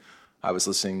music I was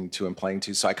listening to and playing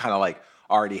to. So I kind of like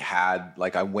already had,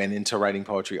 like I went into writing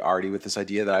poetry already with this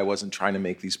idea that I wasn't trying to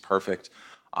make these perfect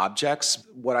objects.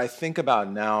 What I think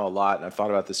about now a lot, and I've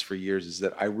thought about this for years, is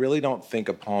that I really don't think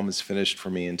a poem is finished for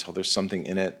me until there's something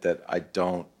in it that I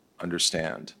don't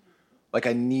understand. Like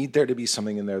I need there to be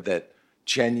something in there that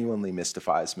genuinely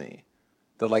mystifies me.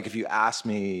 That like if you ask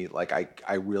me, like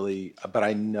I really, but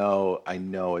I know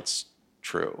it's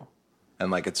true. And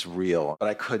like it's real, but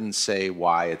I couldn't say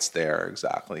why it's there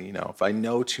exactly. You know, if I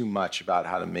know too much about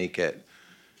how to make it,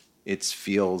 it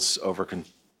feels over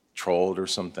controlled or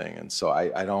something. And so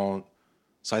I don't.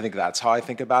 So I think that's how I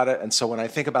think about it. And so when I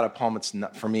think about a poem, it's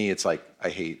not, for me, it's like I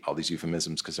hate all these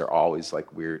euphemisms because they're always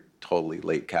like weird, totally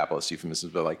late capitalist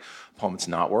euphemisms. But like poem, it's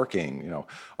not working, you know,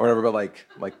 or whatever. But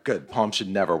like good poems should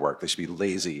never work. They should be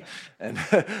lazy. And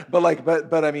but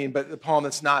the poem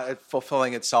that's not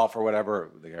fulfilling itself or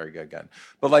whatever. There we go again.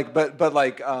 But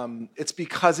it's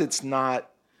because it's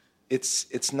not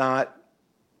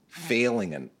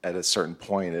failing at a certain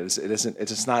point. It's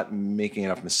just not making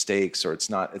enough mistakes, or it's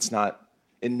not.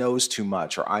 It knows too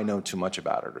much, or I know too much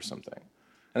about it or something.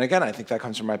 And again, I think that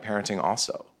comes from my parenting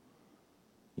also.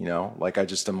 You know, like I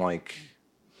just am like,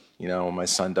 you know, when my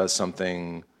son does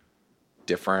something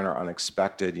different or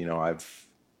unexpected, you know, if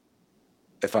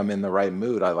I'm in the right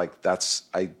mood, I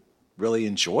really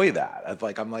enjoy that.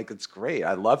 I'm like, it's great.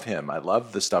 I love him. I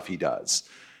love the stuff he does.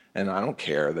 And I don't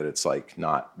care that it's like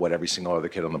not what every single other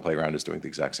kid on the playground is doing at the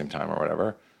exact same time or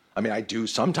whatever. I mean, I do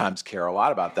sometimes care a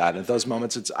lot about that. And at those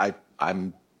moments,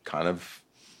 I'm kind of,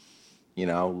 you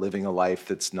know, living a life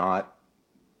I'm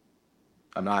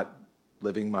not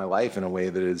living my life in a way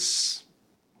that is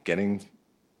getting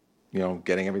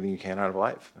everything you can out of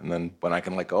life. And then when I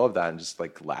can let go of that and just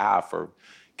like laugh or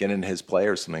get into his play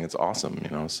or something, it's awesome, you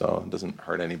know, so it doesn't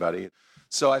hurt anybody.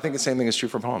 So I think the same thing is true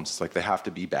for poems. It's like they have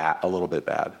to be a little bit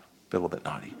bad, a little bit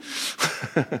naughty.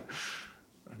 I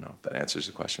don't know if that answers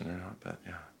the question or not, but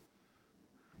yeah.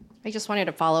 I just wanted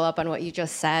to follow up on what you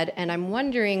just said, and I'm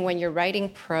wondering when you're writing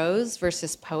prose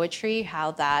versus poetry,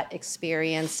 how that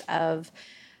experience of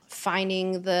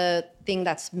finding the thing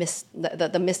that's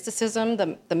the mysticism,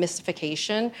 the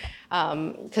mystification,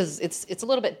 because it's a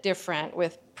little bit different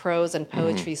with prose and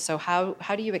poetry. So how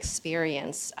do you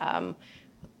experience,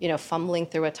 fumbling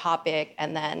through a topic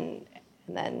and then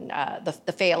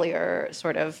the failure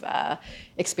sort of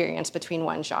experience between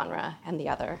one genre and the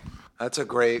other? That's a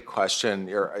great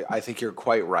question. I think you're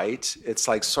quite right. It's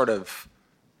like sort of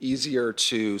easier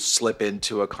to slip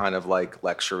into a kind of like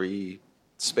lecture-y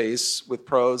space with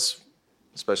prose,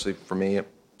 especially for me,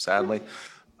 sadly.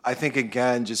 I think,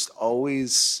 again, just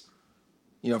always,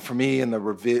 you know, for me in the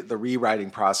rewriting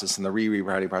process and the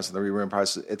rewriting process and the rewriting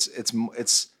process,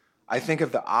 it's I think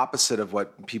of the opposite of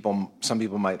what some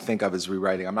people might think of as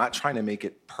rewriting. I'm not trying to make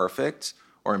it perfect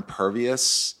or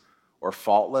impervious or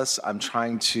faultless. I'm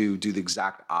trying to do the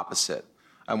exact opposite.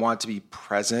 I want to be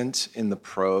present in the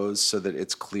prose so that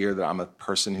it's clear that I'm a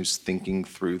person who's thinking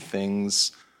through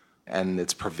things, and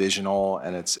it's provisional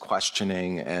and it's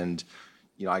questioning. And,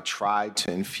 you know, I tried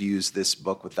to infuse this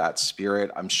book with that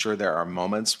spirit. I'm sure there are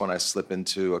moments when I slip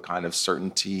into a kind of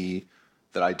certainty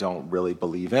that I don't really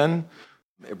believe in.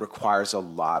 It requires a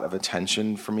lot of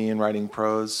attention for me in writing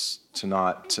prose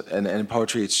and in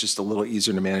poetry, it's just a little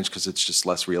easier to manage because it's just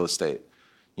less real estate.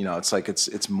 It's like it's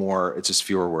just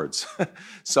fewer words.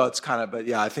 So it's kind of, but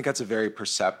yeah, I think that's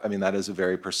that is a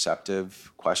very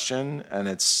perceptive question, and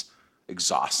it's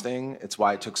exhausting. It's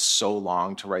why it took so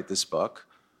long to write this book.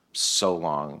 So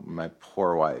long. My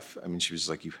poor wife. She was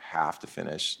like, "You have to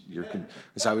finish."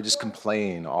 Because I would just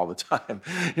complain all the time.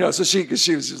 So she was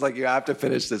just like, "You have to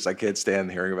finish this. I can't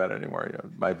stand hearing about it anymore."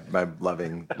 My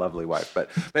loving, lovely wife. But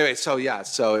anyway, so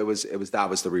it was that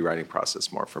was the rewriting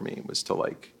process more for me, was to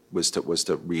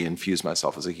reinfuse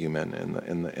myself as a human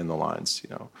in the lines.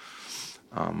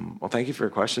 Well, thank you for your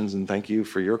questions, and thank you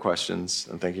for your questions,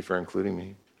 and thank you for including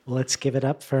me. Well, let's give it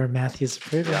up for Matthew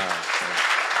Zapruder. Yeah.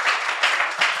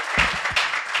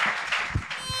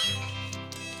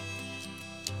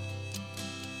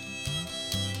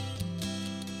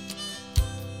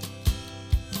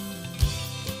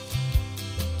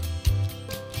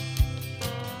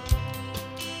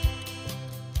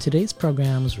 Today's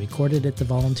program was recorded at the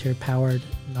volunteer-powered,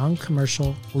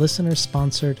 non-commercial,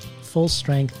 listener-sponsored,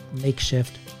 full-strength,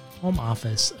 makeshift home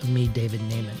office of me, David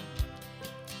Naiman.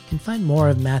 You can find more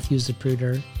of Matthew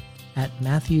Zapruder at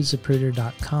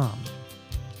matthewzapruder.com,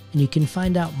 and you can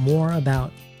find out more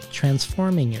about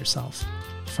transforming yourself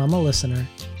from a listener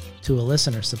to a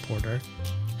listener supporter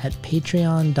at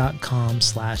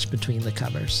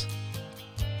patreon.com/betweenthecovers.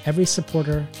 Every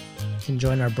supporter can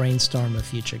join our brainstorm of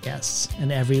future guests,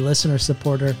 and every listener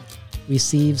supporter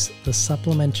receives the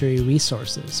supplementary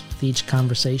resources with each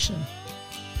conversation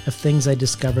of things I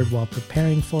discovered while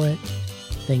preparing for it,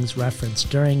 things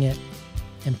referenced during it,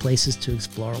 and places to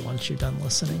explore once you're done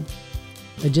listening.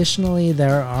 Additionally,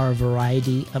 there are a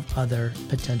variety of other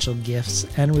potential gifts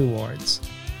and rewards,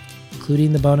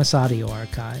 including the bonus audio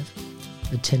archive,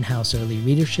 the Tin House Early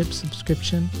Readership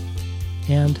subscription,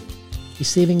 and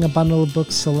receiving a bundle of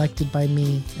books selected by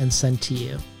me and sent to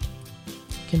you. You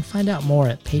can find out more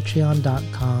at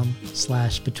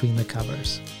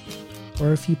patreon.com/betweenthecovers.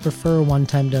 Or if you prefer a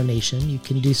one-time donation, you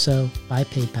can do so by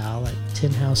PayPal at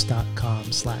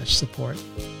tinhouse.com/support.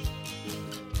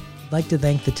 I'd like to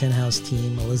thank the Tin House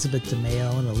team, Elizabeth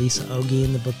DeMeo and Elisa Ogie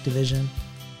in the book division,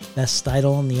 Beth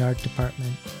Steidel in the art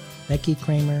department, Becky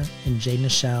Kramer and Jay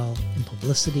Nichelle in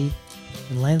publicity,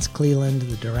 and Lance Cleland,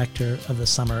 the director of the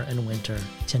Summer and Winter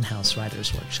Tin House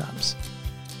Writers Workshops.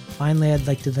 Finally, I'd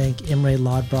like to thank Imre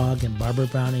Lodbrog and Barbara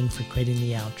Browning for creating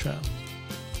the outro.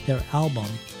 Their album,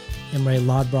 Imre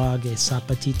Lodbrog E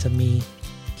Sapatita Mi,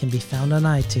 can be found on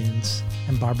iTunes,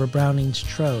 and Barbara Browning's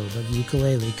trove of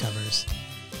ukulele covers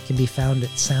can be found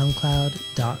at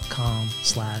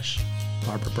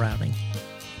soundcloud.com/Barbara Browning.